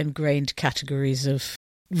fine-grained categories of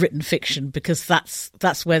written fiction, because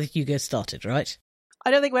that's where the Hugo started, right?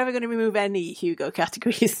 I don't think we're ever going to remove any Hugo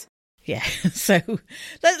categories. Yeah, so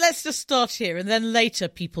let's just start here, and then later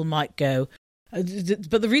people might go.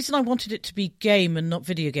 But the reason I wanted it to be game and not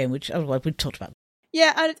video game, which otherwise we talked about.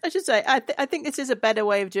 Yeah, I should say, I think this is a better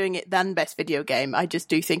way of doing it than best video game. I just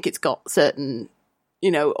do think it's got certain,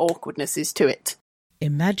 awkwardnesses to it.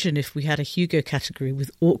 Imagine if we had a Hugo category with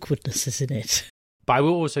awkwardnesses in it. But I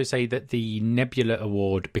will also say that the Nebula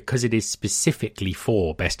Award, because it is specifically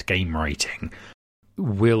for best game writing,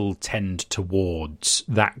 will tend towards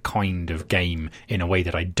that kind of game in a way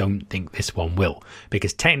that I don't think this one will.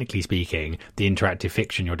 Because technically speaking, the interactive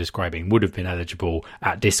fiction you're describing would have been eligible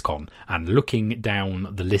at Discon. And looking down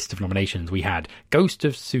the list of nominations, we had Ghost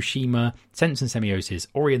of Tsushima, Sense and Semiosis,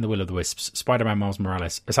 Ori and the Will of the Wisps, Spider-Man Miles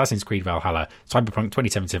Morales, Assassin's Creed Valhalla, Cyberpunk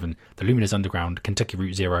 2077, The Luminous Underground, Kentucky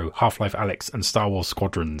Route Zero, Half-Life Alyx, and Star Wars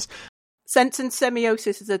Squadrons. Sense and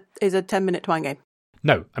Semiosis is a 10-minute Twine game.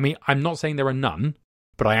 No, I mean, I'm not saying there are none,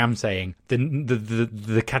 but I am saying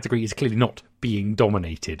the category is clearly not being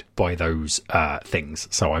dominated by those things.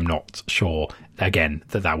 So I'm not sure, again,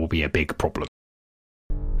 that will be a big problem.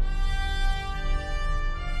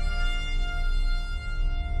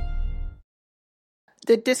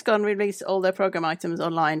 Did Discon release all their program items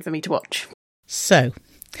online for me to watch? So...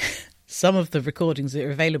 Some of the recordings that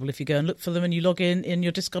are available, if you go and look for them and you log in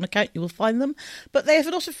your Discon account, you will find them. But they have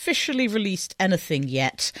not officially released anything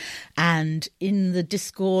yet. And in the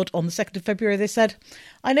Discord on the 2nd of February, they said,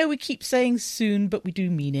 I know we keep saying soon, but we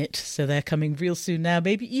do mean it. So they're coming real soon now,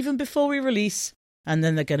 maybe even before we release. And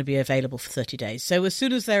then they're going to be available for 30 days. So as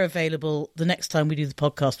soon as they're available, the next time we do the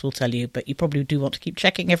podcast, we'll tell you. But you probably do want to keep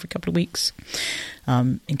checking every couple of weeks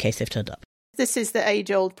in case they've turned up. This is the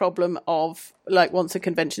age-old problem of, like, once a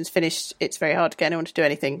convention's finished, it's very hard to get anyone to do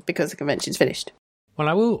anything because the convention's finished. Well,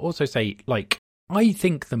 I will also say, like, I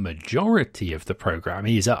think the majority of the programme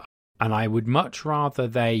is up, and I would much rather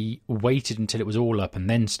they waited until it was all up and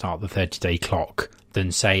then start the 30-day clock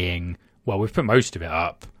than saying, well, we've put most of it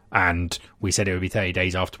up, and we said it would be 30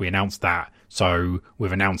 days after we announced that, so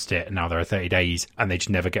we've announced it, and now there are 30 days, and they just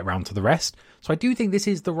never get round to the rest. So I do think this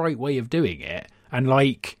is the right way of doing it, and,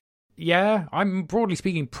 like... Yeah, I'm broadly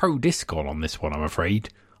speaking pro-Discon on this one, I'm afraid.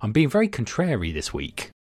 I'm being very contrary this week.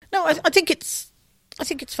 No, I think it's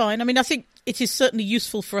fine. I mean, I think it is certainly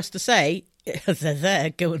useful for us to say, they're there,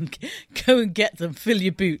 go and get them, fill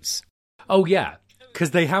your boots. Oh, yeah.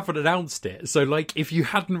 because they haven't announced it. So, like, if you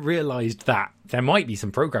hadn't realised that, there might be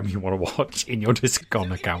some programme you want to watch in your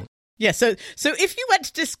Discon account. Yeah, so if you went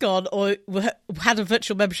to Discon or had a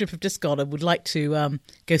virtual membership of Discon and would like to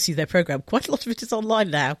go see their programme, quite a lot of it is online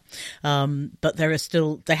now. But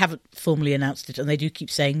they haven't formally announced it, and they do keep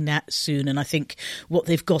saying that soon. And I think what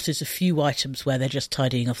they've got is a few items where they're just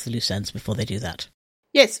tidying off the loose ends before they do that.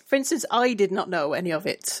 Yes, for instance, I did not know any of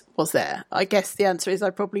it was there. I guess the answer is I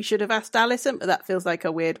probably should have asked Alison, but that feels like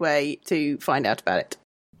a weird way to find out about it.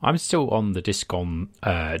 I'm still on the Discon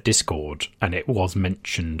Discord, and it was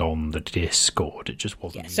mentioned on the Discord. It just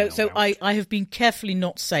wasn't. Yeah, so I have been carefully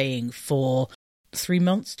not saying for 2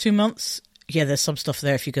 months. Yeah, there's some stuff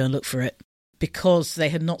there if you go and look for it, because they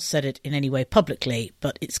had not said it in any way publicly.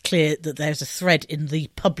 But it's clear that there's a thread in the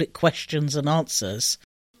public questions and answers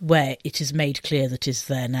where it is made clear that it is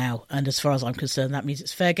there now. And as far as I'm concerned, that means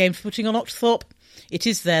it's fair game for putting on Octothorpe. It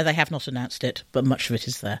is there. They have not announced it, but much of it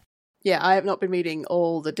is there. Yeah, I have not been reading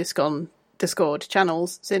all the Discord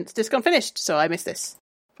channels since Discon finished, so I missed this.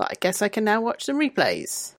 But I guess I can now watch some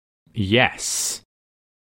replays. Yes.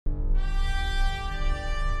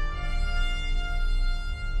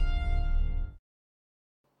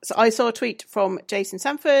 So I saw a tweet from Jason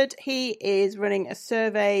Sanford. He is running a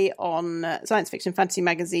survey on science fiction fantasy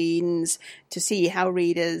magazines to see how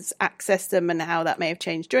readers access them and how that may have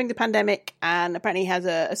changed during the pandemic. And apparently he has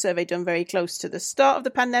a survey done very close to the start of the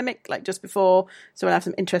pandemic, like just before. So we'll have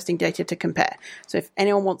some interesting data to compare. So if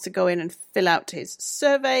anyone wants to go in and fill out his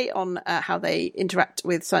survey on how they interact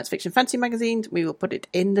with science fiction fantasy magazines, we will put it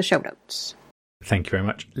in the show notes. Thank you very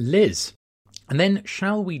much, Liz. And then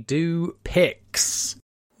shall we do picks?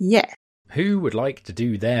 Yeah. Who would like to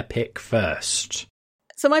do their pick first?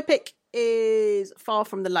 So my pick is Far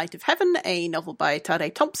From the Light of Heaven, a novel by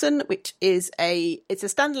Tade Thompson, which is it's a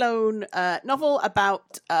standalone novel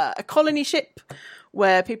about a colony ship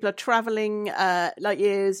where people are travelling light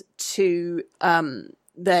years to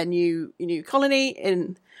their new colony,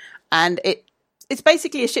 and it's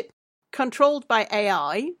basically a ship controlled by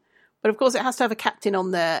AI, but of course it has to have a captain on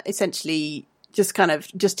there, essentially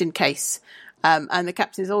just in case. And the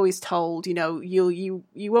captain is always told, you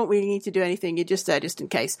won't really need to do anything. You're just there just in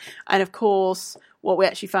case. And of course, what we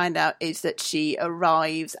actually find out is that she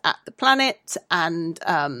arrives at the planet and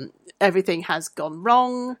everything has gone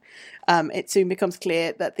wrong. It soon becomes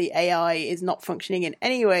clear that the AI is not functioning in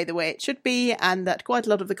any way the way it should be, and that quite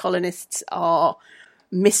a lot of the colonists are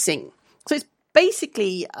missing. So it's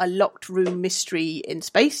basically a locked room mystery in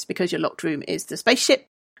space, because your locked room is the spaceship.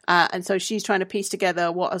 And so she's trying to piece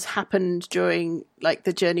together what has happened during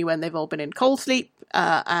the journey when they've all been in cold sleep.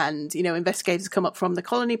 And investigators come up from the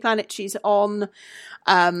colony planet she's on.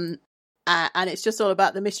 And it's just all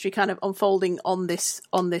about the mystery kind of unfolding on this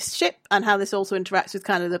ship, and how this also interacts with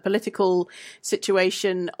kind of the political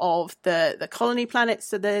situation of the colony planets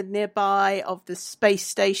that are nearby, of the space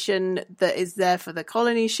station that is there for the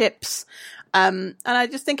colony ships. And I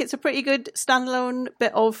just think it's a pretty good standalone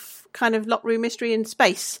bit of kind of locked room mystery in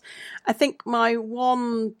space. I think my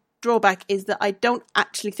one drawback is that I don't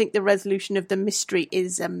actually think the resolution of the mystery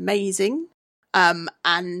is amazing. And,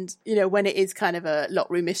 when it is kind of a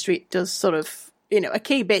locked room mystery, it does sort of, a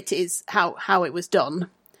key bit is how it was done.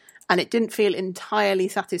 And it didn't feel entirely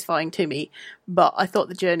satisfying to me, but I thought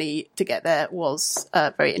the journey to get there was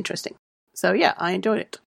very interesting. So yeah, I enjoyed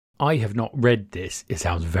it. I have not read this. It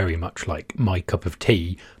sounds very much like my cup of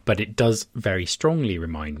tea, but it does very strongly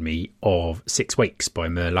remind me of 6 Weeks by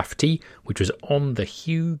Mur Lafferty, which was on the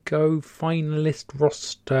Hugo finalist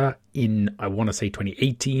roster in, I want to say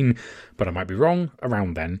 2018, but I might be wrong,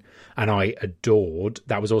 around then. And I adored,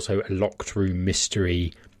 that was also a locked room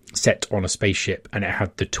mystery set on a spaceship, and it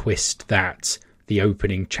had the twist that the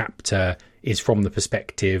opening chapter is from the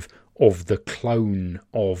perspective of the clone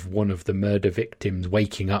of one of the murder victims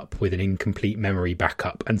waking up with an incomplete memory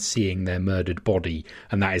backup and seeing their murdered body,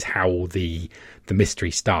 and that is how the mystery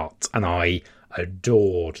starts. And I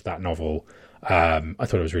adored that novel. I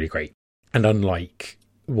thought it was really great. And unlike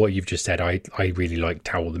what you've just said, I really liked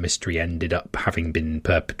how the mystery ended up having been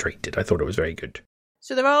perpetrated. I thought it was very good.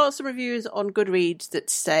 So there are some reviews on Goodreads that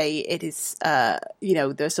say it is,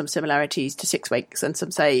 there's some similarities to 6 Weeks, and some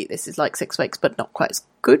say this is like 6 Weeks, but not quite as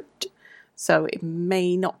good. So it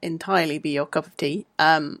may not entirely be your cup of tea.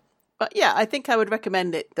 But yeah, I think I would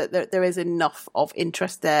recommend it, that there is enough of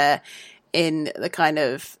interest there in the kind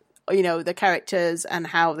of, the characters and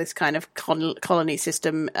how this kind of colony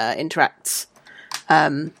system interacts.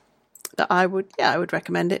 That I would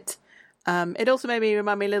recommend it. It also made me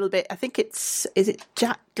remind me a little bit, I think is it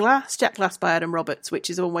Jack Glass by Adam Roberts, which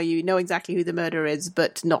is the one where you know exactly who the murderer is,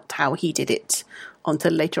 but not how he did it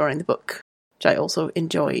until later on in the book. which I also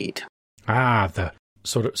enjoyed. Ah, the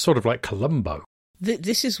sort of like Columbo.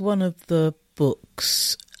 This is one of the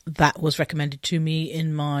books that was recommended to me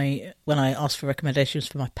when I asked for recommendations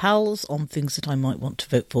for my pals on things that I might want to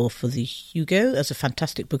vote for the Hugo as a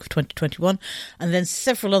fantastic book of 2021. And then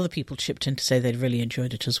several other people chipped in to say they'd really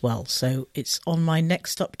enjoyed it as well. So it's on my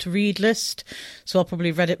next up to read list. So I'll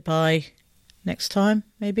probably read it by next time,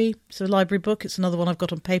 maybe. It's a library book. It's another one I've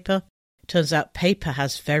got on paper. Turns out paper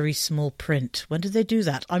has very small print. When did they do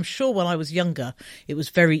that? I'm sure when I was younger, it was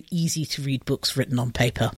very easy to read books written on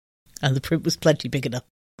paper. And the print was plenty big enough.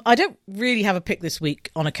 I don't really have a pick this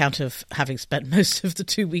week on account of having spent most of the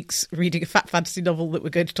 2 weeks reading a fat fantasy novel that we're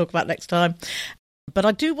going to talk about next time. But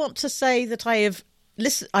I do want to say that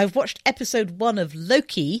I've watched episode 1 of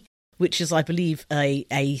Loki, which is, I believe,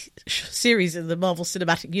 a series in the Marvel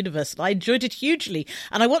Cinematic Universe. And I enjoyed it hugely.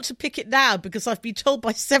 And I want to pick it now because I've been told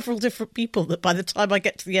by several different people that by the time I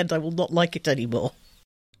get to the end, I will not like it anymore.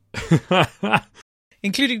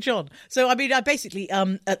 Including John. So, I mean, I basically,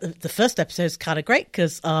 the first episode is kind of great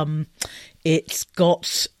because it's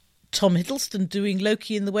got Tom Hiddleston doing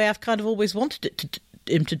Loki in the way I've kind of always wanted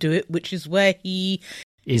him to do it, which is where he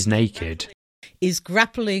is naked. Is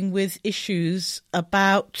grappling with issues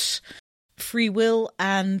about free will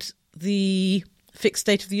and the fixed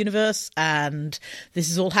state of the universe. And this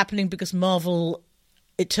is all happening because Marvel...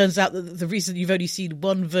 It turns out that the reason you've only seen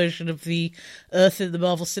one version of the Earth in the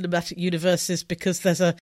Marvel Cinematic Universe is because there's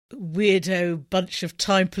a weirdo bunch of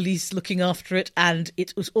time police looking after it, and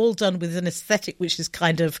it was all done with an aesthetic which is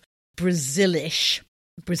kind of Brazilish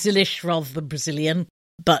rather than Brazilian,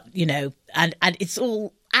 but, you know, and it's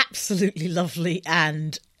all absolutely lovely,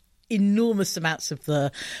 and enormous amounts of the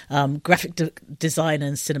graphic design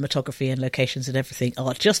and cinematography and locations and everything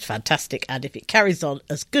are just fantastic. And if it carries on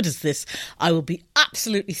as good as this, I will be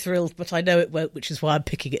absolutely thrilled, but I know it won't, which is why I'm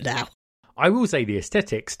picking it now. I will say the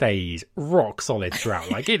aesthetic stays rock solid throughout.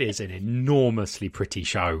 Like, it is an enormously pretty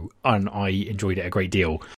show, and I enjoyed it a great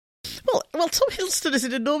deal. Well, Tom Hiddleston is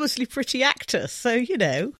an enormously pretty actor, so, you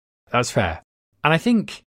know. That's fair. And I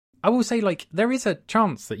think... I will say, like, there is a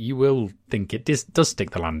chance that you will think it does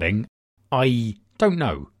stick the landing. I don't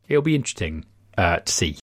know. It'll be interesting to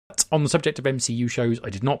see. But on the subject of MCU shows,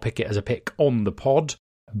 I did not pick it as a pick on the pod,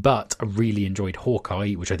 but I really enjoyed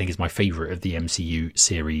Hawkeye, which I think is my favourite of the MCU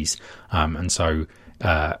series. And so,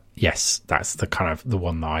 yes, that's the kind of the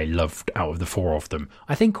one that I loved out of the 4 of them.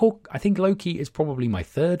 I think Loki is probably my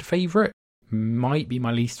 3rd favourite, might be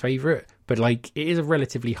my least favourite, but, like, it is a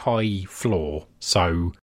relatively high floor,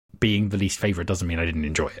 so... being the least favourite doesn't mean I didn't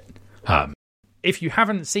enjoy it. If you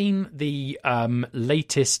haven't seen the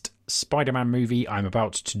latest Spider-Man movie, I'm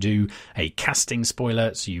about to do a casting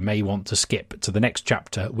spoiler, so you may want to skip to the next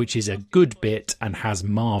chapter, which is a good bit and has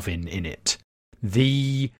Marvin in it.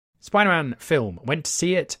 The Spider-Man film, went to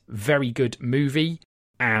see it, very good movie,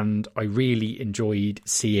 and I really enjoyed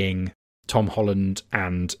seeing Tom Holland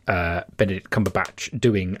and Benedict Cumberbatch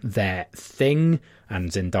doing their thing, and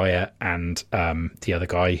Zendaya and the other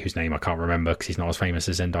guy whose name I can't remember because he's not as famous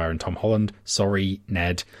as Zendaya and Tom Holland. Sorry,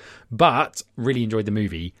 Ned. But really enjoyed the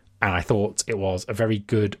movie, and I thought it was a very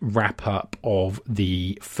good wrap-up of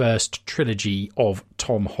the first trilogy of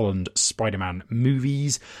Tom Holland Spider-Man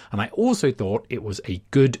movies, and I also thought it was a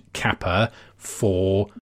good capper for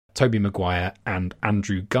Tobey Maguire and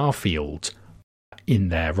Andrew Garfield in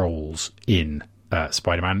their roles in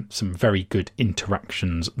Spider-Man. Some very good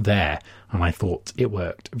interactions there, and I thought it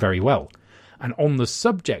worked very well. And on the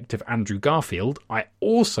subject of Andrew Garfield, I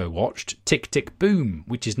also watched Tick Tick Boom,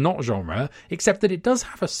 which is not genre, except that it does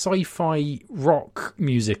have a sci-fi rock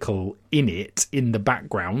musical in it in the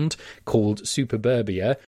background called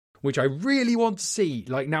Superburbia, which I really want to see.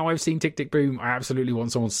 Like, now I've seen Tick Tick Boom, I absolutely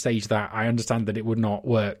want someone to stage that. I understand that it would not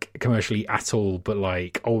work commercially at all, but,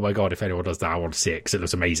 like, oh my god, if anyone does that, I want to see it because it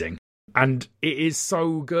looks amazing. And it is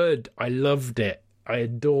so good. I loved it. I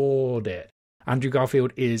adored it. Andrew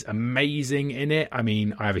Garfield is amazing in it. I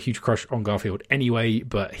mean, I have a huge crush on Garfield anyway,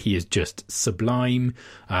 but he is just sublime.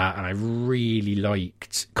 And I really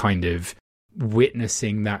liked kind of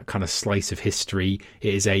witnessing that kind of slice of history.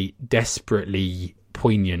 It is a desperately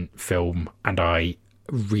poignant film, and I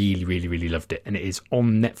really, really, really loved it. And it is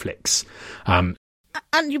on Netflix. And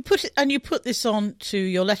you put this on to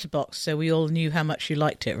your letterbox, so we all knew how much you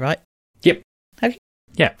liked it, right? Yep. Have you?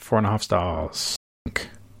 Yeah, 4.5 stars. I think.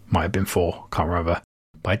 Might have been 4, can't remember.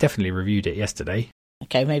 But I definitely reviewed it yesterday.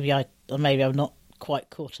 Okay, maybe I'm not quite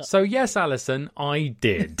caught up. So yes, Alison, I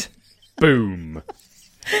did. Boom.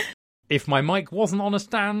 If my mic wasn't on a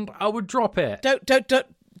stand, I would drop it.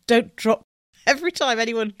 Don't drop. Every time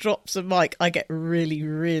anyone drops a mic, I get really,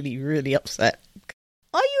 really, really upset.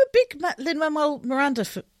 Are you a big Lin-Manuel Miranda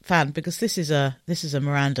fan? Because this is a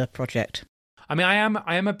Miranda project. I mean, I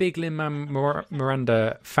am a big Lin-Manuel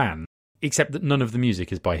Miranda fan, except that none of the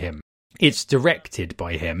music is by him. It's directed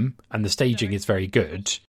by him, and the staging is very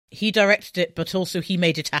good. He directed it, but also he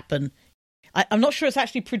made it happen. I'm not sure it's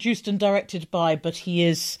actually produced and directed by, but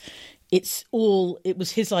it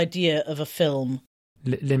was his idea of a film.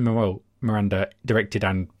 Lin-Manuel Miranda directed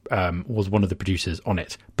and was one of the producers on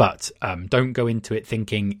it. But don't go into it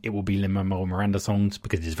thinking it will be Lin-Manuel Miranda songs,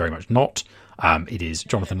 because it is very much not. It is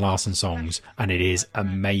Jonathan Larson songs, and it is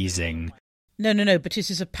amazing. No, but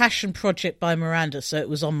it is a passion project by Miranda, so it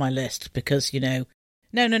was on my list because, No.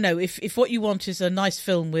 If what you want is a nice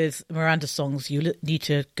film with Miranda songs, you need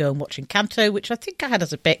to go and watch Encanto, which I think I had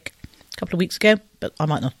as a pick a couple of weeks ago, but I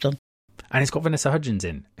might not have done. And it's got Vanessa Hudgens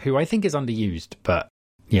in, who I think is underused, but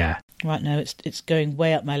yeah. Right, now it's going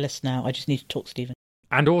way up my list now. I just need to talk to Stephen.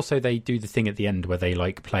 And also they do the thing at the end where they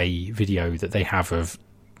play video that they have of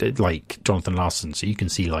Jonathan Larson, so you can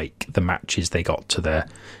see the matches they got to their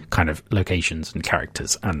kind of locations and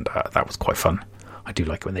characters, and that was quite fun. I do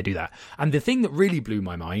like it when they do that. And the thing that really blew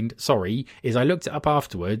my mind, is I looked it up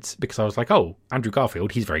afterwards because I was like, oh, Andrew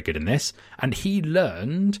Garfield, he's very good in this. And he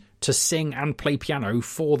learned to sing and play piano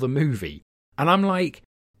for the movie. And I'm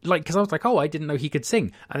because I was like, oh, I didn't know he could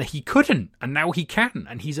sing. And he couldn't. And now he can.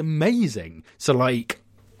 And he's amazing. So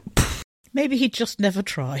maybe he just never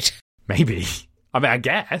tried. Maybe. I mean, I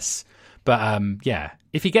guess. But yeah,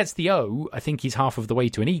 if he gets the O, I think he's half of the way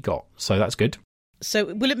to an EGOT. So that's good.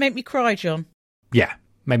 So will it make me cry, John? Yeah,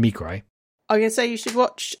 made me cry. I'm going to say you should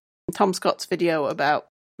watch Tom Scott's video about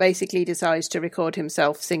basically decides to record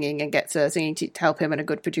himself singing and gets a singing to help him and a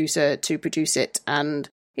good producer to produce it. And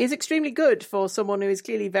he's extremely good for someone who is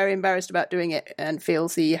clearly very embarrassed about doing it and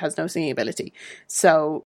feels he has no singing ability.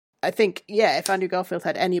 So I think, if Andrew Garfield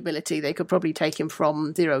had any ability, they could probably take him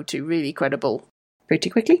from zero to really credible pretty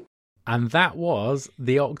quickly. And that was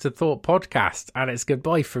the Octothorpe podcast. And it's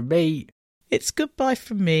goodbye from me. It's goodbye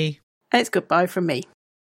from me. And it's goodbye from me.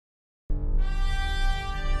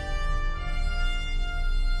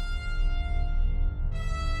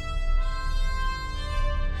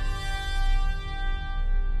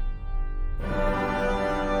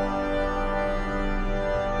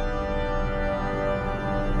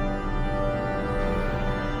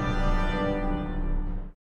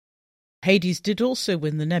 Hades did also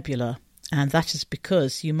win the Nebula, and that is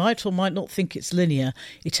because you might or might not think it's linear.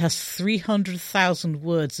 It has 300,000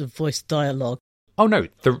 words of voice dialogue. Oh no,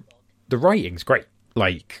 the writing's great.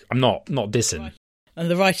 I'm not dissing.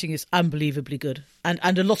 And the writing is unbelievably good. And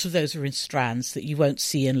a lot of those are in strands that you won't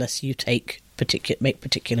see unless you make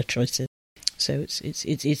particular choices. So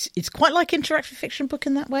it's quite like interactive fiction book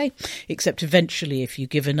in that way, except eventually if you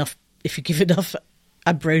give enough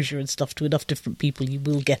ambrosia and stuff to enough different people, you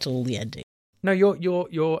will get all the ending. No,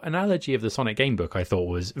 your analogy of the Sonic game book I thought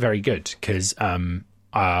was very good, because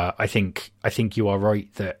I think you are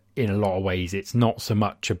right that in a lot of ways it's not so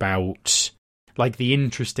much about the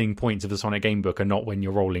interesting points of the Sonic game book are not when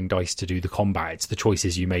you're rolling dice to do the combat, it's the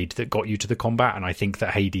choices you made that got you to the combat. And I think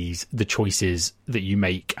that Hades, the choices that you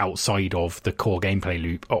make outside of the core gameplay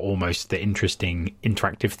loop are almost the interesting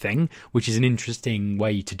interactive thing, which is an interesting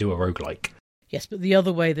way to do a roguelike. Yes, but the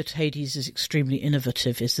other way that Hades is extremely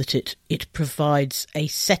innovative is that it provides a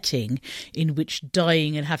setting in which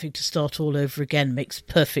dying and having to start all over again makes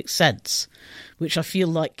perfect sense, which I feel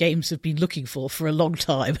like games have been looking for a long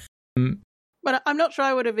time. But I'm not sure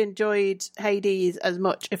I would have enjoyed Hades as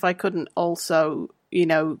much if I couldn't also,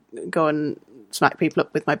 go and smack people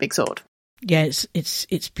up with my big sword. Yeah,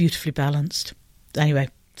 it's beautifully balanced. Anyway,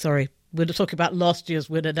 sorry. We're talking about last year's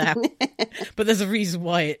winner now. But there's a reason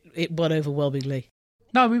why it won overwhelmingly.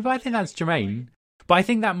 No, but I think that's germane. But I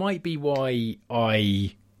think that might be why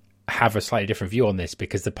I have a slightly different view on this,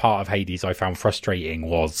 because the part of Hades I found frustrating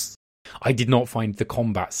was I did not find the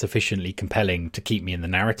combat sufficiently compelling to keep me in the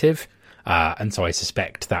narrative. And so I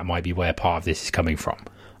suspect that might be where part of this is coming from.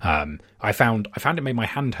 I found it made my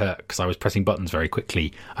hand hurt because I was pressing buttons very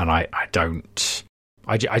quickly, and I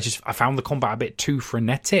found the combat a bit too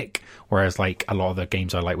frenetic, whereas a lot of the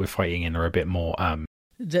games I like with fighting in are a bit more.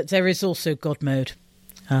 There is also God mode,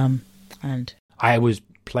 and I was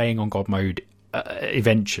playing on God mode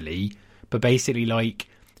eventually, but basically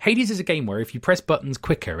Hades is a game where if you press buttons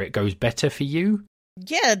quicker, it goes better for you.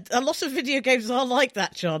 Yeah, a lot of video games are like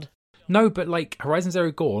that, John. No, but Horizon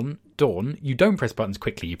Zero Dawn, you don't press buttons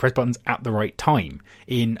quickly. You press buttons at the right time.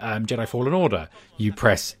 In Jedi Fallen Order, you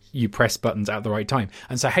press buttons at the right time.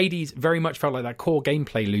 And so Hades very much felt like that core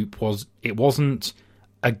gameplay loop wasn't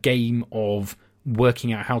a game of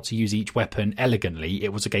working out how to use each weapon elegantly.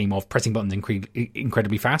 It was a game of pressing buttons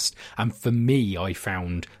incredibly fast. And for me, I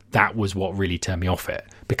found that was what really turned me off it,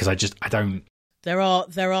 because I don't... There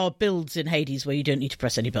are builds in Hades where you don't need to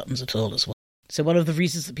press any buttons at all as well. So one of the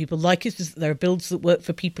reasons that people like it is that there are builds that work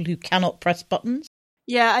for people who cannot press buttons.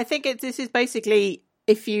 Yeah, I think this is basically,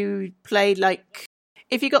 if you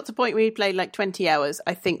got to the point where you played like 20 hours,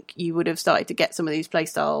 I think you would have started to get some of these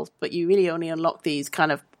playstyles, but you really only unlock these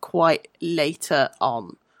kind of quite later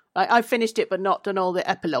on. I finished it, but not done all the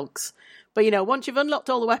epilogues. But, once you've unlocked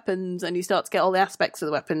all the weapons and you start to get all the aspects of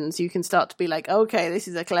the weapons, you can start to be like, okay, this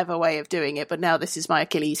is a clever way of doing it, but now this is my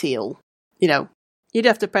Achilles heel. You'd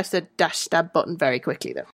have to press the dash stab button very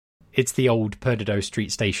quickly, though. It's the old Perdido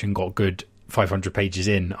Street Station got good 500 pages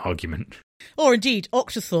in argument. Or indeed,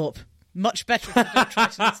 Octothorpe. Much better if you don't try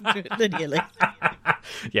to listen to it linearly.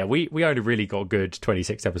 Yeah, we only really got good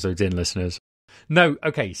 26 episodes in, listeners. No,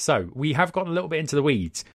 okay, so we have gotten a little bit into the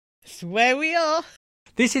weeds. It's where we are.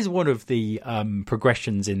 This is one of the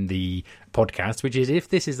progressions in the podcast, which is if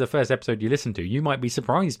this is the first episode you listen to, you might be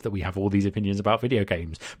surprised that we have all these opinions about video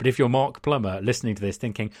games. But if you're Mark Plummer listening to this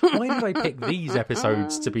thinking, why did I pick these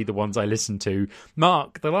episodes to be the ones I listen to?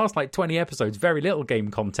 Mark, the last 20 episodes, very little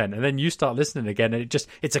game content, and then you start listening again and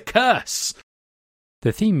it's a curse.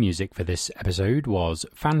 The theme music for this episode was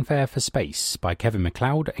Fanfare for Space by Kevin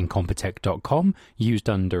MacLeod and Compotech.com, used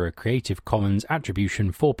under a Creative Commons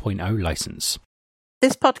Attribution 4.0 license.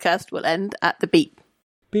 This podcast will end at the beep.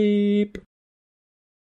 Beep.